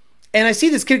 and I see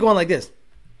this kid going like this.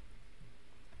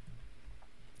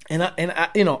 And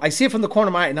I see it from the corner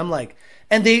of my eye, and I'm like,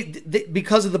 and they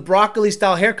because of the broccoli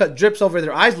style haircut drips over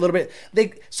their eyes a little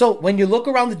bit. So when you look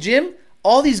around the gym,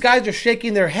 all these guys are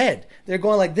shaking their head. They're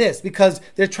going like this because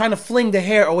they're trying to fling the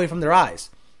hair away from their eyes.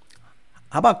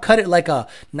 How about cut it like a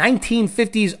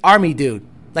 1950s army dude,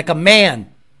 like a man?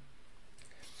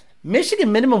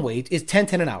 Michigan minimum wage is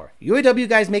 $10.10 an hour. UAW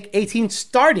guys make 18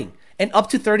 starting and up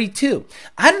to 32.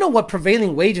 I don't know what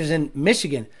prevailing wage is in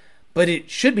Michigan, but it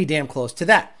should be damn close to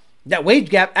that. That wage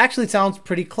gap actually sounds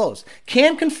pretty close.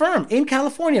 Can confirm in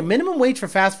California, minimum wage for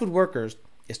fast food workers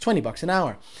is $20 an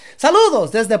hour.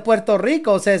 Saludos desde Puerto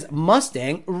Rico, says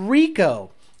Mustang Rico.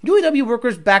 UAW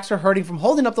workers' backs are hurting from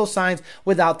holding up those signs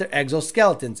without their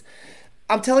exoskeletons.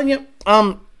 I'm telling you,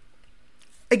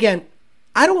 again,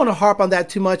 I don't want to harp on that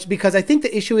too much because I think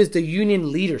the issue is the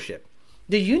union leadership.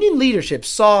 The union leadership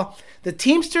saw the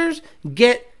Teamsters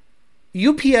get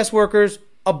UPS workers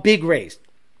a big raise.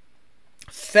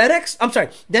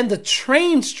 Then the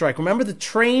train strike. Remember the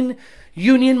train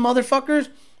union motherfuckers?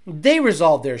 They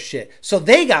resolved their shit. So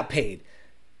they got paid.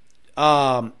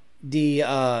 The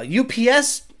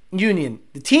UPS union,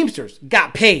 the Teamsters,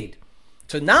 got paid.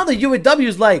 So now the UAW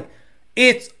is like,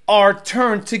 it's our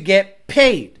turn to get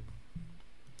paid.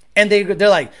 And they're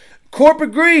like,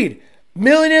 corporate greed,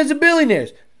 millionaires and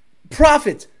billionaires,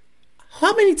 profits.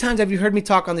 How many times have you heard me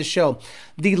talk on this show?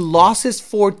 The losses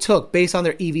Ford took based on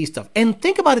their EV stuff. And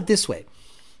think about it this way.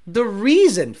 The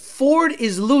reason Ford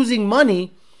is losing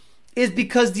money is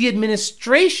because the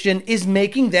administration is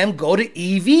making them go to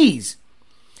EVs.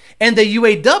 And the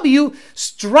UAW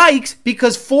strikes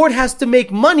because Ford has to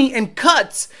make money and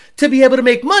cuts to be able to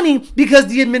make money because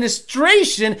the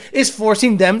administration is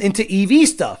forcing them into EV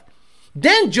stuff.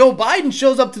 Then Joe Biden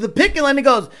shows up to the picket line and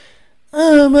goes,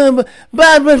 oh,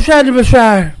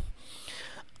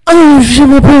 shit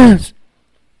my pants.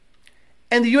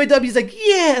 And the UAW is like,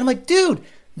 yeah. And I'm like, dude,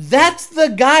 that's the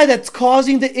guy that's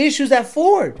causing the issues at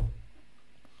Ford.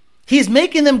 He's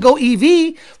making them go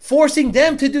EV, forcing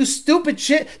them to do stupid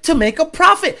shit to make a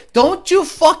profit. Don't you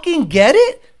fucking get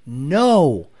it?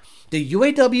 No. The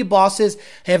UAW bosses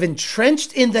have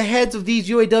entrenched in the heads of these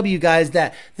UAW guys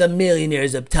that the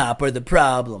millionaires up top are the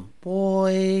problem.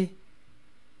 Boy.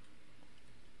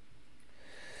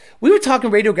 We were talking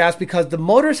radiographs because the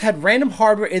motors had random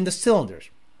hardware in the cylinders.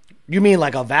 You mean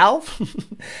like a valve?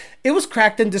 It was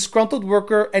cracked and disgruntled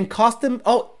worker and cost them,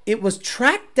 it was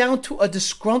tracked down to a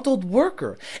disgruntled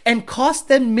worker and cost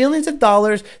them millions of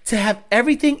dollars to have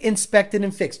everything inspected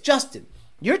and fixed. Justin,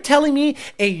 you're telling me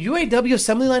a UAW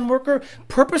assembly line worker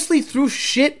purposely threw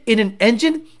shit in an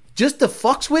engine just to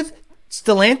fucks with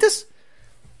Stellantis?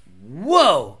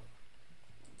 Whoa.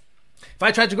 If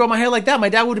I tried to grow my hair like that, my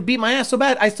dad would have beat my ass so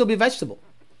bad, I'd still be a vegetable.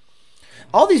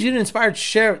 All these unions inspired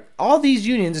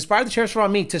the sheriffs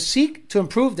around me to seek to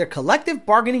improve their collective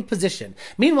bargaining position.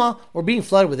 Meanwhile, we're being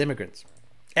flooded with immigrants.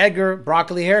 Edgar,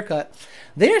 broccoli haircut.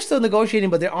 They are still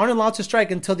negotiating, but they aren't allowed to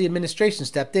strike until the administration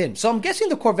stepped in. So I'm guessing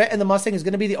the Corvette and the Mustang is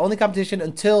going to be the only competition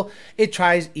until it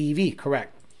tries EV.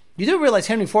 Correct. You do realize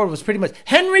Henry Ford in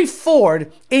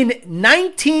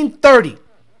 1930.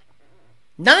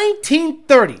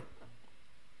 1930.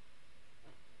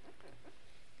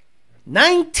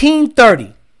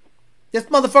 This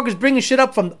motherfucker's bringing shit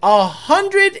up from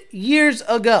 100 years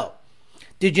ago.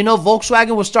 Did you know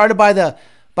Volkswagen was started by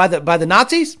the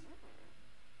Nazis?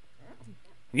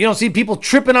 You don't see people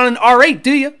tripping on an R8,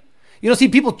 do you? You don't see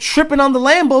people tripping on the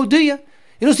Lambo, do you?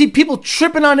 You don't see people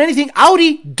tripping on anything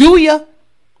Audi, do you?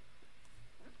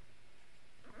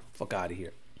 Fuck out of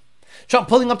here. Trump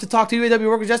pulling up to talk to UAW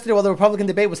workers yesterday while the Republican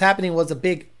debate was happening was a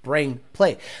big brain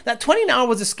play. That 20 an hour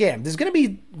was a scam. There's going to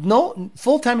be no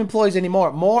full-time employees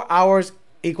anymore. More hours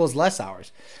equals less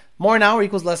hours. More an hour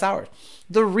equals less hours.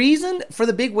 The reason for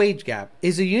the big wage gap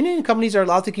is the union companies are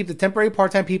allowed to keep the temporary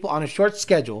part-time people on a short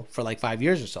schedule for like 5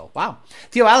 years or so. Wow.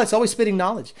 Theo Alex always spitting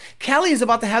knowledge. Cali is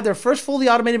about to have their first fully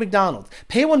automated McDonald's.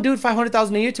 Pay one dude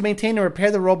 $500,000 a year to maintain and repair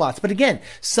the robots. But again,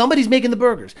 somebody's making the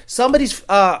burgers. Somebody's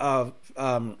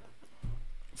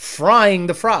frying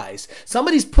the fries.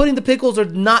 Somebody's putting the pickles or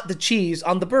not the cheese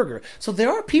on the burger. So there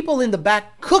are people in the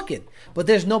back cooking, but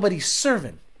there's nobody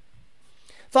serving.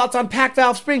 Thoughts on packed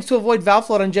valve springs to avoid valve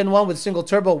float on Gen 1 with single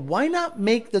turbo. Why not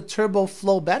make the turbo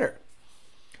flow better?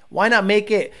 Why not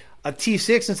make it a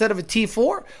T6 instead of a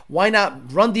T4? Why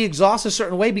not run the exhaust a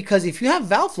certain way? Because if you have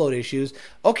valve float issues,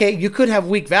 okay, you could have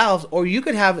weak valves or you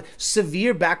could have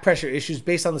severe back pressure issues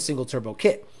based on the single turbo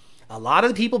kit. A lot of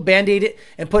the people band-aid it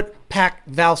and put packed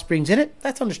valve springs in it.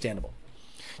 That's understandable.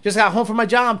 Just got home from my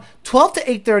job. 12 to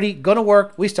 8:30, gonna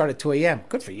work. We start at 2 a.m.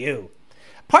 Good for you.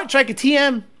 Part Trike a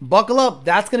TM, buckle up.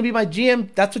 That's going to be my GM.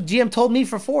 That's what GM told me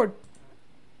for Ford.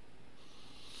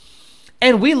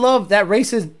 And we love that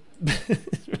races.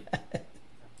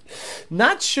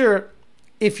 Not sure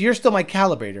if you're still my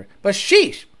calibrator, but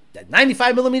sheesh, that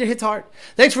 95 millimeter hits hard.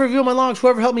 Thanks for reviewing my logs.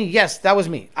 Whoever helped me, yes, that was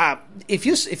me. If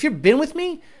you've been with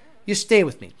me, you stay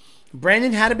with me.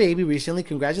 Brandon had a baby recently.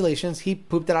 Congratulations. He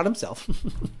pooped it out himself.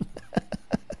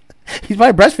 He's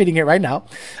probably breastfeeding it right now.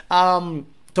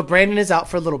 So Brandon is out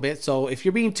for a little bit. So if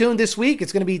you're being tuned this week,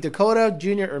 it's going to be Dakota,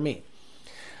 Junior, or me.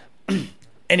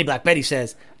 Any Black Betty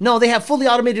says, no, they have fully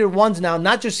automated ones now.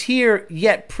 Not just here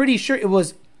yet. Pretty sure it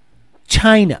was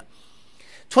China.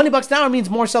 $20 an hour means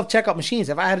more self-checkout machines.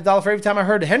 If I had $1 for every time I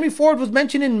heard Henry Ford was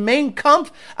mentioned in Mein Kampf,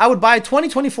 I would buy a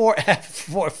 2024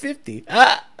 F450.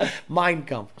 Mein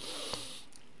Kampf.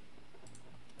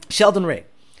 Sheldon Ray.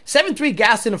 7.3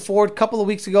 gas in a Ford. Couple of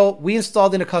weeks ago, we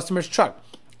installed in a customer's truck.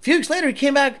 A few weeks later, he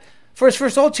came back for his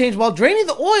first oil change. While draining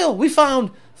the oil, we found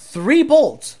 3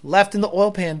 bolts left in the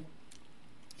oil pan.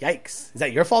 Yikes. Is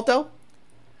that your fault, though?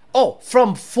 Oh,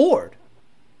 from Ford.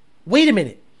 Wait a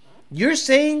minute. You're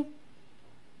saying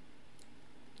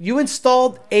you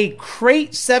installed a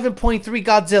Crate 7.3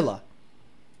 Godzilla,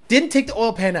 didn't take the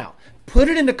oil pan out, put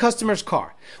it in the customer's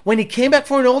car. When he came back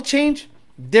for an oil change,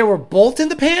 there were bolts in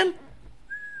the pan?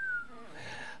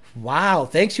 Wow.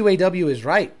 Thanks, UAW is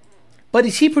right. But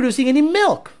is he producing any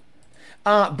milk?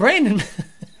 Brandon, do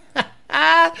I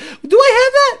have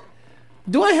that?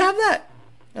 Do I have that?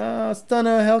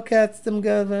 Stunner, Hellcats, them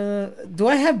guys. Do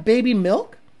I have baby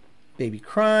milk? Baby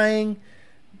crying.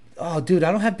 Oh, dude,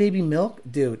 I don't have baby milk?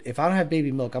 Dude, if I don't have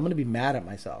baby milk, I'm going to be mad at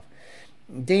myself.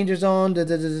 Danger zone, get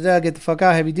the fuck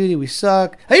out, heavy duty, we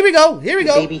suck. Here we go. The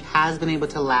baby has been able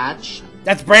to latch.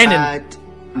 That's Brandon.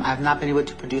 But I've not been able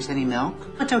to produce any milk.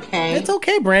 It's okay. It's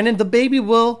okay, Brandon. The baby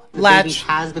will latch. Baby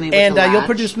has been able and to latch, you'll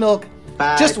produce milk.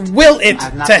 but Just will it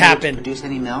I've not to been able happen. to produce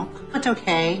any milk. It's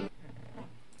okay.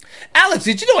 Alex,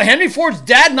 did you know Henry Ford's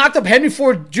dad knocked up Henry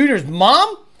Ford Jr.'s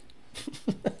mom?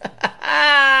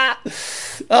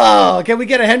 Oh, can we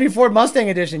get a Henry Ford Mustang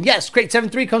edition? Yes, Crate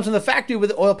 7.3 comes from the factory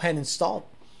with the oil pan installed.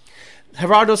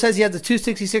 Gerardo says he has the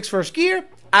 266 first gear.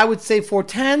 I would say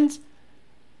 410s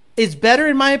is better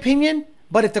in my opinion,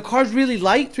 but if the car's really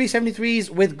light, 373s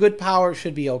with good power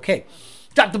should be okay.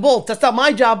 Drop the bolts. That's not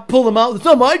my job. Pull them out. That's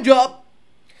not my job.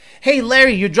 Hey,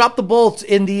 Larry, you dropped the bolts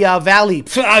in the valley.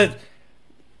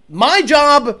 My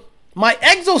job, my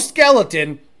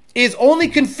exoskeleton is only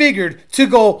configured to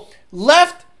go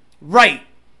left, right.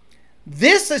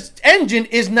 This engine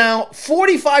is now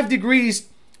 45 degrees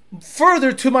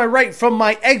further to my right from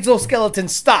my exoskeleton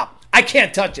stop. I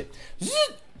can't touch it.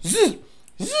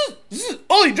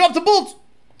 Oh, you dropped the bolts.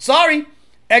 Sorry.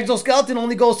 Exoskeleton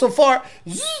only goes so far.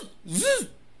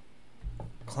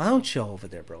 Clown show over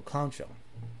there, bro. Clown show.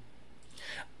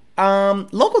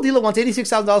 Local dealer wants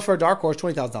 $86,000 for a dark horse,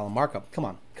 $20,000 markup. Come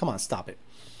on, stop it.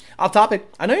 Off topic.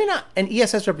 I know you're not an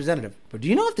ESS representative, but do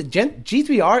you know if the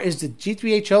G3R is the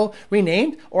G3HO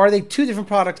renamed, or are they two different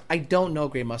products? I don't know,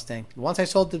 Gray Mustang. Once I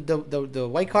sold the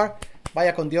white car,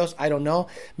 vaya con Dios, I don't know.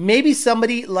 Maybe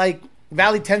somebody like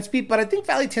Valley 10 Speed, but I think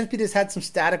Valley 10 Speed has had some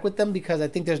static with them because I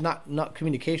think there's not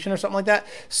communication or something like that.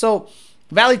 So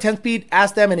Valley 10 Speed,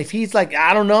 ask them, and if he's like,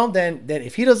 I don't know, then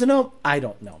if he doesn't know, I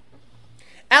don't know.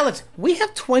 Alex, we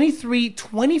have 23,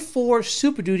 24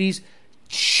 Super Duties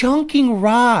chunking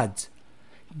rods.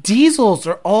 Diesels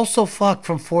are also fucked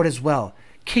from Ford as well.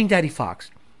 King Daddy Fox,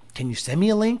 can you send me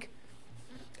a link?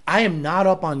 I am not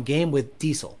up on game with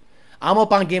Diesel. I'm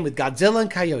up on game with Godzilla and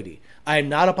Coyote. I am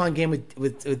not up on game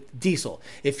with Diesel.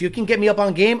 If you can get me up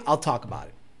on game, I'll talk about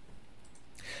it.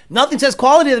 Nothing says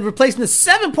quality than replacing the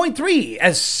 7.3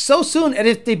 as so soon as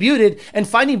it debuted and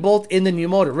finding bolt in the new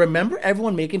motor. Remember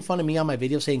everyone making fun of me on my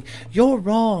video saying, you're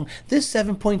wrong. This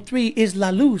 7.3 is La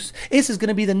Luz. This is going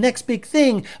to be the next big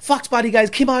thing. Fox Body guys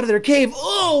came out of their cave.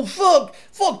 Oh,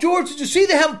 fuck, George, did you see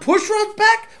they have push rods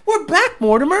back? We're back,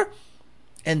 Mortimer.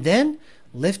 And then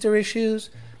lifter issues,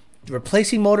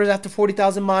 replacing motors after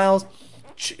 40,000 miles,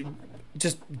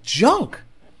 just junk.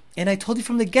 And I told you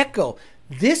from the get-go,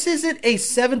 this isn't a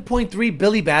 7.3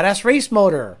 Billy Badass race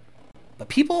motor. But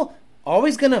people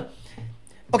always gonna...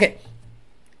 Okay,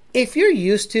 if you're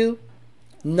used to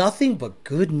nothing but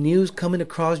good news coming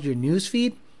across your news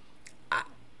feed,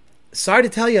 sorry to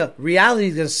tell you, reality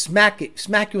is gonna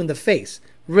smack you in the face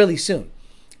really soon.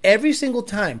 Every single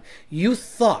time you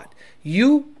thought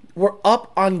you were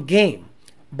up on game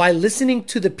by listening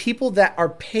to the people that are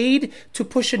paid to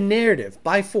push a narrative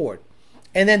by Ford,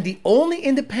 and then the only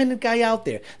independent guy out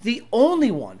there, the only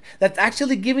one that's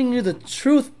actually giving you the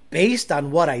truth based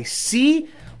on what I see,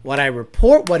 what I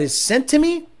report, what is sent to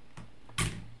me,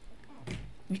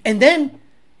 and then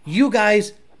you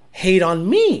guys hate on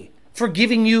me for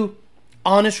giving you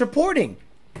honest reporting.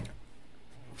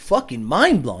 Fucking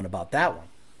mind blown about that one.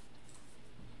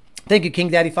 Thank you, King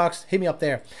Daddy Fox. Hit me up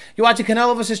there. You watching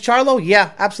Canelo versus Charlo?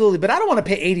 Yeah, absolutely. But I don't want to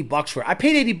pay $80 for it. I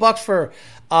paid $80 for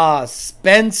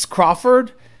Spence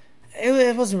Crawford.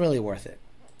 It wasn't really worth it.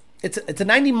 It's a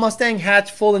 90 Mustang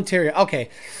hatch, full interior. Okay.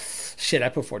 Shit, I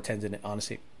put 410s in it,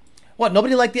 honestly. What,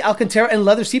 nobody liked the Alcantara and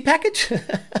leather seat package?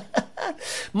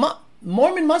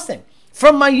 Mormon Mustang.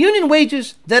 From my union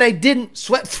wages that I didn't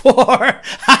sweat for.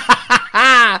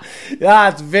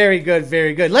 That's very good,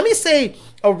 very good. Let me say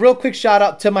a real quick shout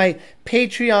out to my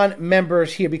Patreon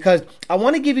members here, because I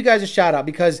want to give you guys a shout out,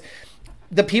 because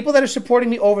the people that are supporting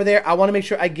me over there, I want to make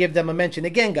sure I give them a mention.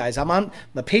 Again, guys, I'm on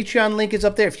the Patreon link is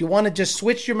up there. If you want to just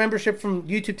switch your membership from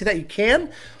YouTube to that, you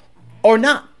can, or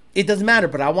not. It doesn't matter,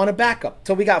 but I want to back up.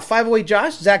 So we got 508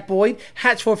 Josh, Zach Boyd,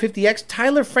 Hatch 450X,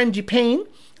 Tyler Frengie Payne,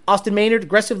 Austin Maynard,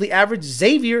 Aggressively Average,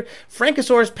 Xavier,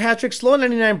 Frankosaurus Patrick, Slow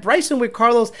 99, Bryson with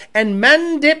Carlos, and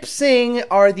Mandip Singh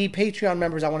are the Patreon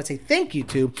members I want to say thank you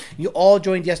to. You all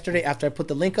joined yesterday after I put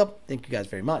the link up. Thank you guys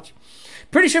very much.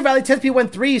 Pretty sure Valley 10P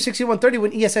went 3, 6130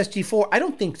 went ESSG 4. I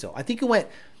don't think so. I think it went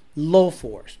low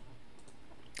 4s.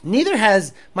 Neither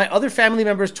has my other family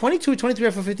members. 22, 23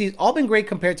 F-150s, all been great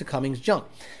compared to Cummins junk.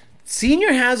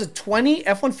 Senior has a 20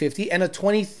 F-150 and a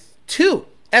 20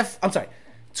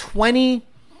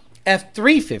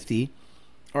 F-350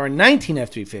 or a 19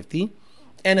 F-350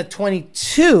 and a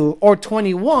 22 or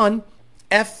 21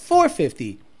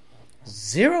 F-450.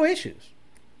 Zero issues.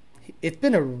 It's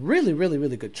been a really, really,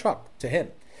 really good truck to him.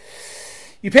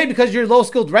 You paid because you're a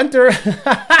low-skilled renter.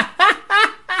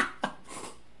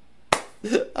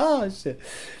 Oh, shit.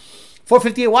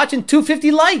 458 watching,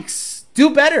 250 likes. Do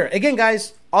better. Again,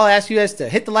 guys, I'll ask you guys to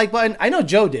hit the like button. I know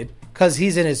Joe did because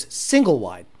he's in his single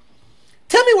wide.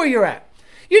 Tell me where you're at.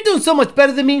 You're doing so much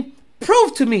better than me.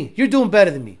 Prove to me you're doing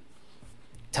better than me.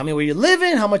 Tell me where you're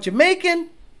living, how much you're making,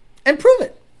 and prove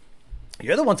it.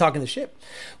 You're the one talking the shit.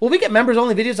 Will we get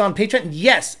members-only videos on Patreon?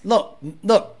 Yes. Look.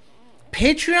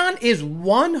 Patreon is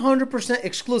 100%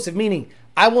 exclusive, meaning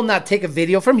I will not take a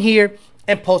video from here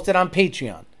and post it on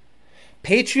Patreon.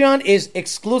 Patreon is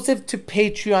exclusive to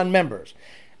Patreon members.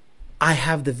 I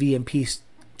have the VMP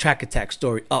track attack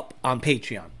story up on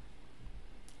Patreon.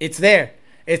 It's there.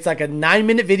 It's like a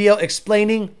 9-minute video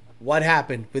explaining what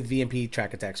happened with VMP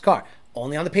track attack's car.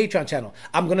 Only on the Patreon channel.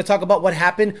 I'm going to talk about what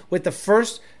happened with the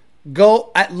first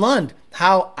go at Lund.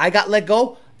 How I got let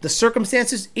go. The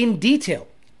circumstances in detail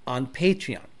on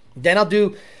Patreon. Then I'll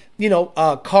do,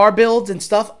 car builds and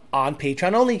stuff on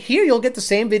Patreon only. Here you'll get the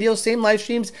same videos, same live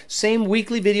streams, same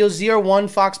weekly videos, ZR1,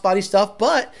 Fox Body stuff,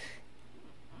 but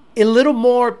a little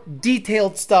more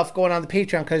detailed stuff going on the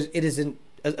Patreon because it is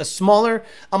a smaller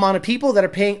amount of people that are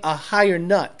paying a higher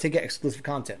nut to get exclusive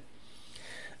content.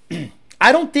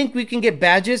 I don't think we can get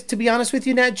badges, to be honest with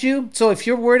you, Nat Jew. So if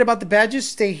you're worried about the badges,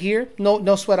 stay here.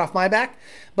 No sweat off my back.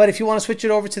 But if you want to switch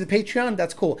it over to the Patreon,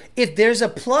 that's cool. If there's a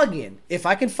plug-in, if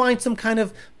I can find some kind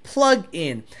of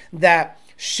plug-in that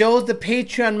shows the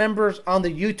Patreon members on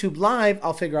the YouTube live,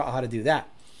 I'll figure out how to do that.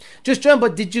 Just John,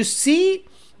 but did you see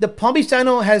the Palm Beach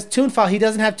Dino has tune file? He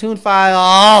doesn't have tune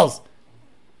files.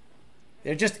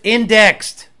 They're just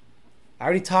indexed. I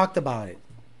already talked about it.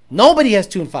 Nobody has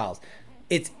tune files.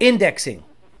 It's indexing.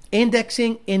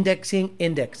 Indexing.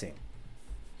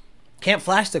 Can't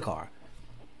flash the car.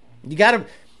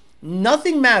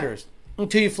 Nothing matters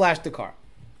until you flash the car.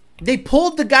 They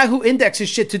pulled the guy who indexes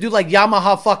shit to do like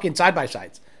Yamaha fucking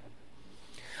side-by-sides.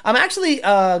 I'm actually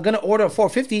going to order a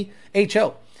 450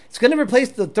 HO. It's going to replace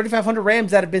the 3500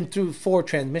 Rams that have been through 4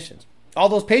 transmissions. All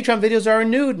those Patreon videos are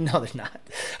renewed. No, they're not.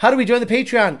 How do we join the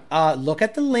Patreon? Look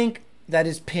at the link that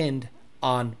is pinned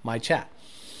on my chat.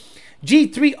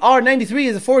 G3R93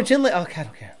 is a 4-inch inlet. Oh, I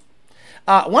don't care.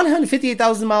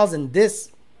 158,000 miles in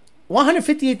this.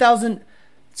 158,000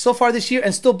 so far this year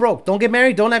and still broke. Don't get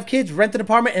married, don't have kids, rent an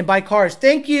apartment, and buy cars.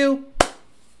 Thank you.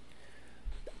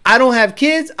 I don't have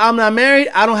kids. I'm not married.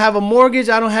 I don't have a mortgage.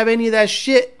 I don't have any of that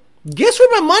shit. Guess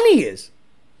where my money is?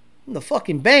 In the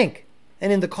fucking bank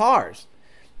and in the cars.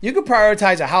 You can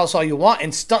prioritize a house all you want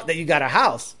and stunt that you got a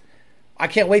house. I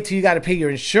can't wait till you got to pay your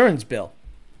insurance bill.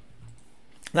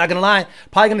 Not going to lie.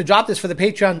 Probably going to drop this for the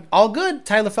Patreon. All good,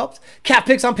 Tyler Phelps. Cat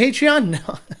pics on Patreon?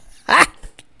 No.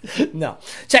 No.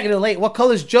 Checking it late. What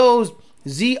color is Joe's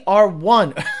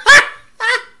ZR1?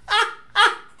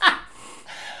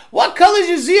 What color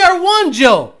is your ZR1,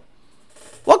 Joe?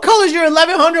 What color is your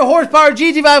 1100 horsepower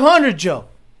GT500, Joe?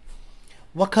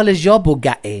 What color is your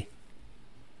Bugatti?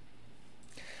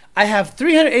 I have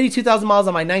 382,000 miles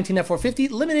on my 19 F450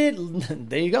 limited.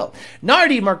 There you go.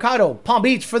 Nardi, Mercado, Palm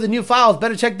Beach for the new files.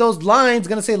 Better check those lines.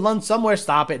 Gonna say Lund somewhere.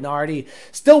 Stop it, Nardi.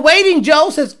 Still waiting, Joe.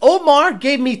 Says Omar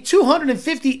gave me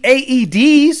 250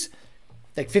 AEDs.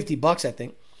 Like $50, I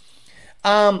think.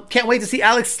 Can't wait to see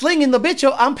Alex slinging the bitch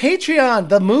on Patreon.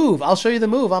 The move. I'll show you the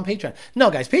move on Patreon.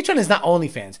 No, guys, Patreon is not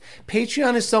OnlyFans.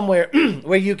 Patreon is somewhere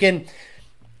where you can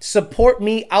support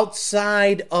me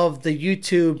outside of the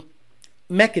YouTube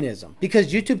mechanism,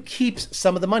 because YouTube keeps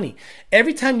some of the money.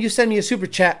 Every time you send me a super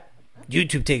chat,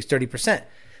 YouTube takes 30%.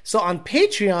 So on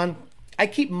Patreon, I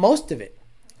keep most of it.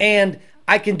 And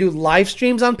I can do live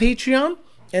streams on Patreon,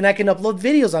 and I can upload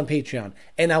videos on Patreon.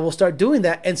 And I will start doing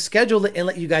that and schedule it and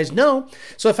let you guys know.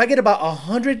 So if I get about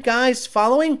 100 guys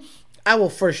following, I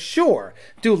will for sure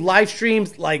do live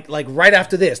streams like right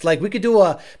after this. Like we could do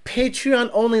a Patreon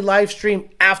only live stream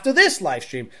after this live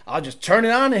stream. I'll just turn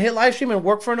it on and hit live stream and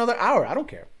work for another hour. I don't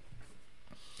care.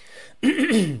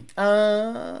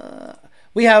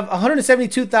 We have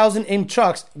 172,000 in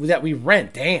trucks that we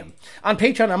rent. Damn. On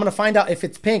Patreon, I'm going to find out if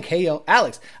it's pink. Hey, yo,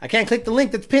 Alex, I can't click the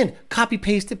link that's pinned. Copy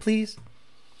paste it, please.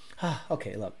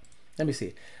 Okay, look. Let me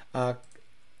see.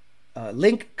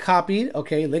 Link copied.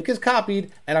 Okay, link is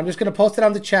copied, and I'm just going to post it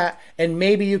on the chat, and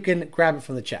maybe you can grab it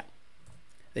from the chat.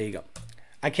 There you go.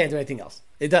 I can't do anything else.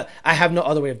 I have no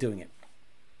other way of doing it.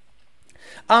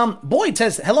 Boyd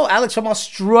says, hello, Alex from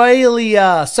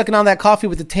Australia. Sucking on that coffee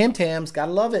with the Tam Tams.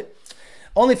 Gotta love it.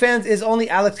 OnlyFans is only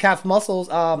Alex Calf Muscles.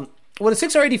 Would a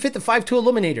 6R80 fit the 5.2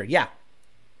 Illuminator? Yeah.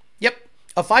 Yep.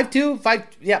 A 5.2,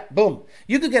 yeah, boom.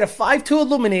 You could get a 5.2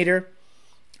 Illuminator,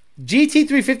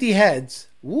 GT350 heads.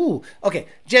 Ooh, okay,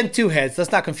 Gen 2 heads.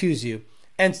 Let's not confuse you.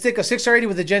 And stick a 6R80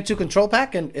 with a Gen 2 control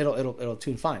pack, and it'll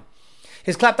tune fine.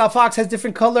 His clapped out Fox has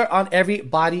different color on every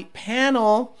body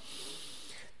panel.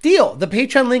 Deal. The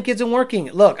Patreon link isn't working.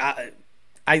 Look, I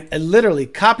literally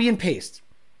copy and paste.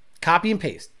 Copy and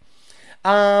paste.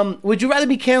 Would you rather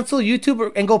me cancel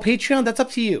YouTube and go Patreon? That's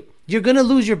up to you. You're going to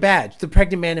lose your badge, the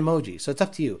pregnant man emoji. So it's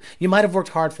up to you. You might have worked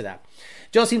hard for that.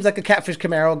 Joe seems like a Catfish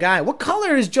Camaro guy. What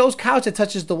color is Joe's couch that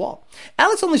touches the wall?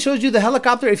 Alex only shows you the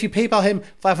helicopter if you PayPal him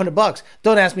 $500.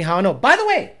 Don't ask me how I know. By the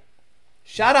way,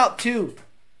 shout out to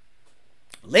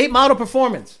Late Model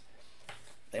Performance.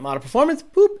 Late Model Performance,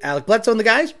 boop. Alec Bledsoe and the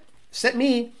guys sent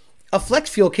me a flex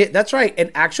fuel kit. That's right,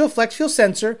 an actual flex fuel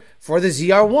sensor for the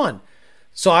ZR1.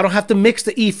 So I don't have to mix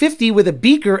the E50 with a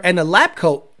beaker and a lap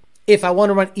coat. If I want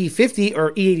to run E50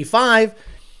 or E85,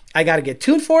 I got to get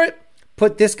tuned for it.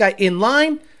 Put this guy in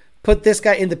line, put this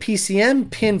guy in the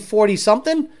PCM, pin 40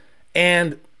 something,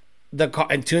 and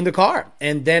tune the car.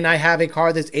 And then I have a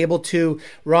car that's able to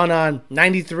run on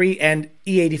 93 and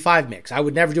E85 mix. I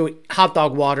would never do hot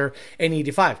dog water and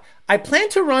E85. I plan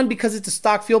to run, because it's a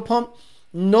stock fuel pump,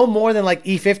 no more than like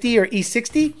E50 or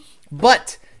E60.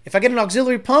 But if I get an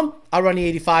auxiliary pump, I'll run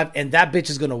E85, and that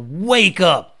bitch is going to wake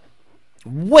up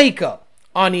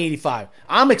on E85.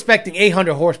 I'm expecting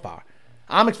 800 horsepower.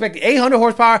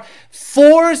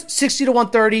 4s, 60 to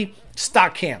 130,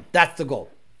 stock cam. That's the goal.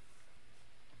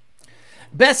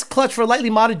 Best clutch for lightly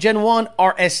modded Gen 1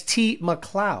 RST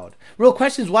McLeod. Real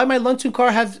questions. Why my Luncheon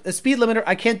car has a speed limiter?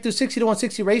 I can't do 60 to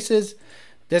 160 races.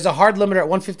 There's a hard limiter at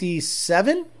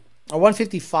 157 or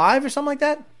 155 or something like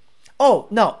that. Oh,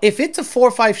 no. If it's a 4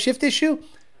 or 5 shift issue,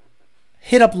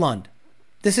 hit up Lund.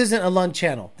 This isn't a Lund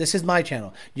channel. This is my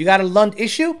channel. You got a Lund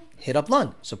issue? Hit up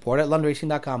Lund. Support at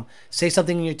LundRacing.com. Say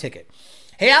something in your ticket.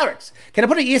 Hey, Alex, can I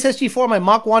put an ESSG4 on my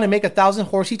Mach 1 and make 1,000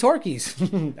 horsey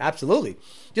torqueys? Absolutely.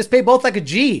 Just pay both like a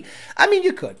G. I mean,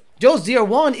 you could. Joe's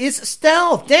ZR1 is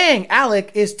stealth. Dang,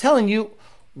 Alec is telling you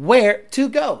where to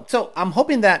go. So I'm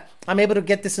hoping that I'm able to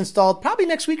get this installed probably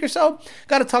next week or so.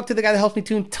 Got to talk to the guy that helps me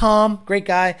tune, Tom. Great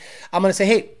guy. I'm going to say,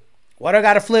 hey, what I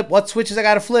got to flip, what switches I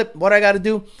got to flip, what I got to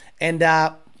do, and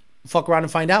fuck around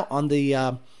and find out on the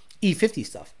E50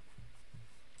 stuff.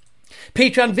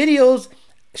 Patreon videos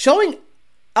showing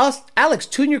us, Alex,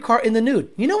 tune your car in the nude.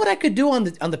 You know what I could do on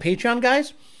the Patreon,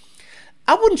 guys?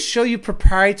 I wouldn't show you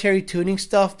proprietary tuning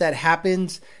stuff that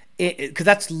happens because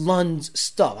that's Lund's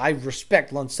stuff. I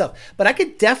respect Lund's stuff. But I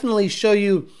could definitely show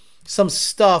you some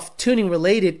stuff tuning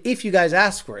related if you guys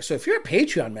ask for it. So if you're a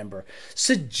Patreon member,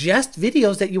 suggest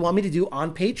videos that you want me to do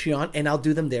on Patreon and I'll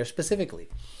do them there specifically.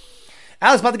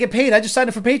 Alex, about to get paid. I just signed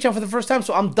up for Patreon for the first time,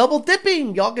 so I'm double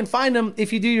dipping. Y'all can find them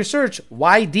if you do your search.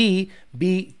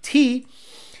 YDBT.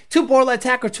 2 Borla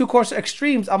Attack or 2 Corsa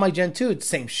Extremes on my Gen 2. It's the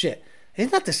same shit.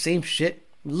 It's not the same shit.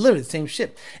 Literally the same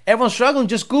shit. Everyone's struggling.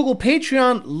 Just Google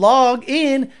Patreon, log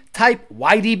in, type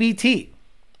YDBT.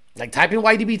 Like type in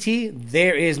YDBT.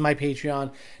 There is my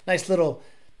Patreon. Nice little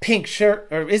pink shirt.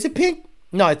 Or is it pink?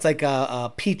 No, it's like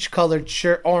a peach colored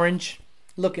shirt. Orange.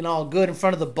 Looking all good in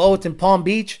front of the boat in Palm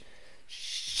Beach.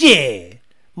 Shit.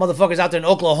 Motherfuckers out there in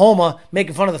Oklahoma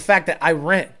making fun of the fact that I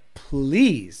rent.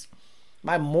 Please.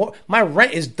 My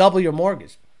rent is double your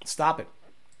mortgage. Stop it.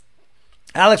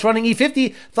 Alex running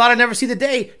E50. Thought I'd never see the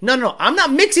day. No. I'm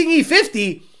not mixing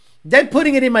E50. Then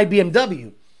putting it in my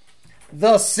BMW.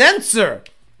 The sensor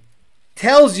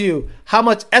tells you how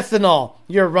much ethanol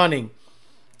you're running.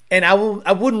 And I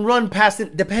wouldn't run past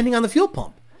it depending on the fuel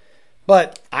pump.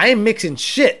 But I am mixing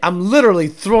shit. I'm literally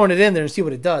throwing it in there and see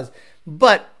what it does.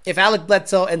 But if Alec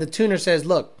Bledsoe and the tuner says,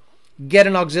 look, get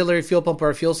an auxiliary fuel pump or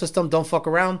a fuel system, don't fuck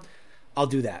around, I'll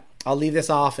do that. I'll leave this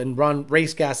off and run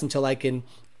race gas until I can.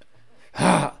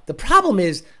 The problem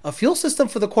is a fuel system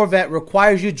for the Corvette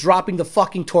requires you dropping the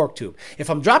fucking torque tube. If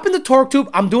I'm dropping the torque tube,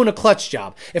 I'm doing a clutch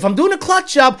job. If I'm doing a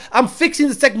clutch job, I'm fixing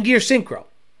the second gear synchro.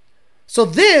 So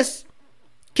this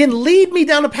can lead me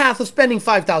down a path of spending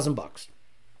 $5,000.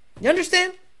 You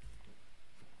understand?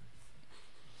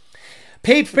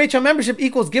 Patreon membership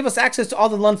equals give us access to all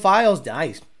the Lund files.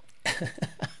 Nice.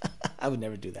 I would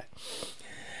never do that.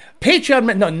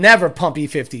 Patreon, no, never pump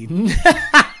E50.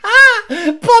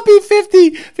 Pump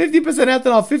E50, 50%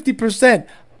 ethanol, 50%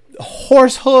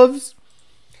 horse hooves.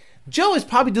 Joe is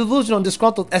probably delusional and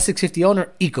disgruntled S650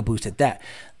 owner. EcoBoost at that.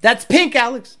 That's pink,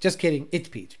 Alex. Just kidding. It's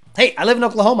peach. Hey, I live in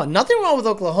Oklahoma. Nothing wrong with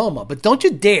Oklahoma, but don't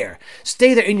you dare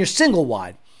stay there in your single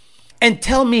wide and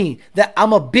tell me that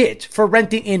I'm a bitch for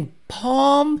renting in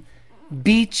Palm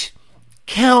Beach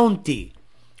County,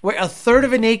 where 1/3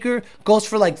 of an acre goes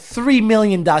for like $3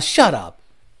 million. Shut up.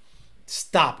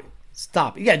 Stop it.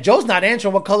 Stop it. Yeah, Joe's not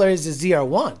answering what color is his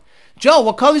ZR1. Joe,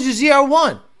 what color is your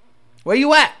ZR1? Where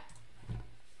you at?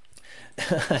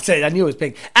 I knew it was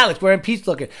pink. Alex, we're in peach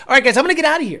looking. All right, guys, I'm going to get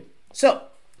out of here. So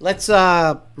let's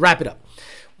wrap it up.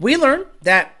 We learned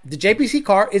that the JPC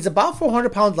car is about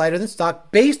 400 pounds lighter than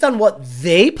stock based on what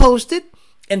they posted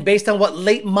and based on what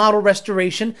late model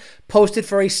restoration posted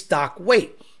for a stock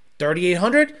weight.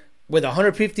 3,800 with a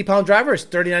 150 pound driver is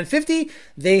 3,950.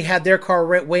 They had their car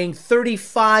weighing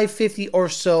 3,550 or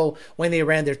so when they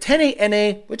ran their 10.8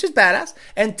 NA, which is badass,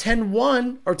 and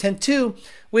 10.1 or 10.2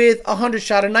 with 100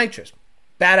 shot of nitrous.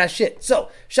 Badass shit. So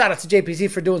shout out to JPC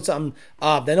for doing something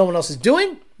that no one else is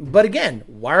doing. But again,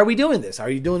 why are we doing this? Are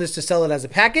you doing this to sell it as a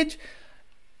package?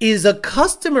 Is a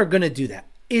customer going to do that?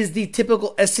 Is the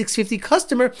typical S650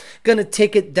 customer going to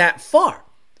take it that far?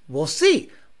 We'll see.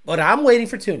 But I'm waiting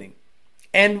for tuning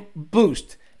and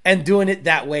boost and doing it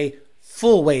that way,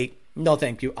 full weight. No,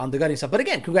 thank you on the gutting stuff. But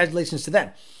again, congratulations to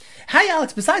them. Hi,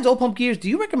 Alex. Besides oil pump gears, do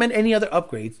you recommend any other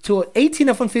upgrades to an 18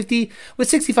 F-150 with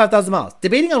 65,000 miles?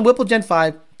 Debating on Whipple Gen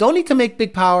 5. Don't need to make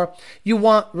big power. You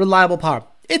want reliable power.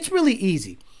 It's really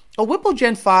easy. A Whipple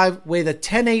Gen 5 with a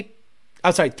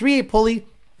 3.8 pulley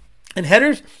and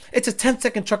headers, it's a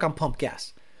 10-second truck on pump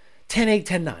gas. 10.8,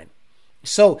 10.9.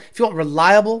 So if you want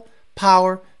reliable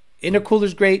power,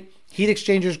 intercooler's great, heat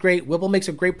exchanger's great. Whipple makes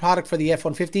a great product for the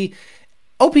F-150.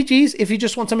 OPGs, if you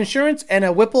just want some insurance, and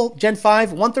a Whipple Gen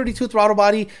 5, 132 throttle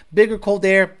body, bigger cold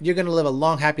air, you're going to live a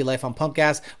long, happy life on pump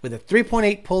gas with a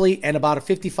 3.8 pulley and about a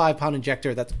 55-pound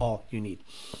injector. That's all you need.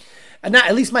 And now,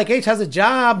 at least Mike H has a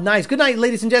job. Nice. Good night,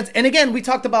 ladies and gents. And again, we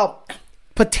talked about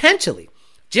potentially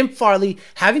Jim Farley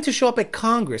having to show up at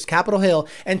Congress, Capitol Hill,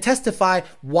 and testify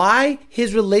why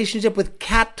his relationship with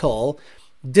Cattle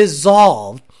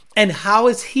dissolved? And how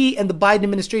is he and the Biden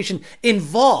administration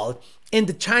involved in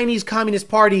the Chinese Communist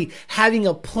Party having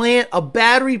a plant, a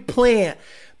battery plant,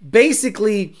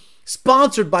 basically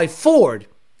sponsored by Ford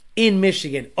in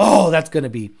Michigan? Oh, that's going to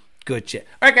be good shit.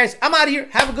 All right, guys, I'm out of here.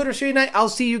 Have a good rest of your night. I'll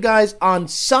see you guys on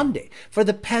Sunday for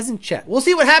the peasant chat. We'll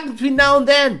see what happens between now and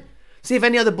then. See if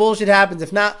any other bullshit happens.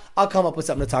 If not, I'll come up with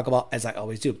something to talk about, as I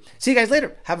always do. See you guys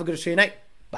later. Have a good rest of your night.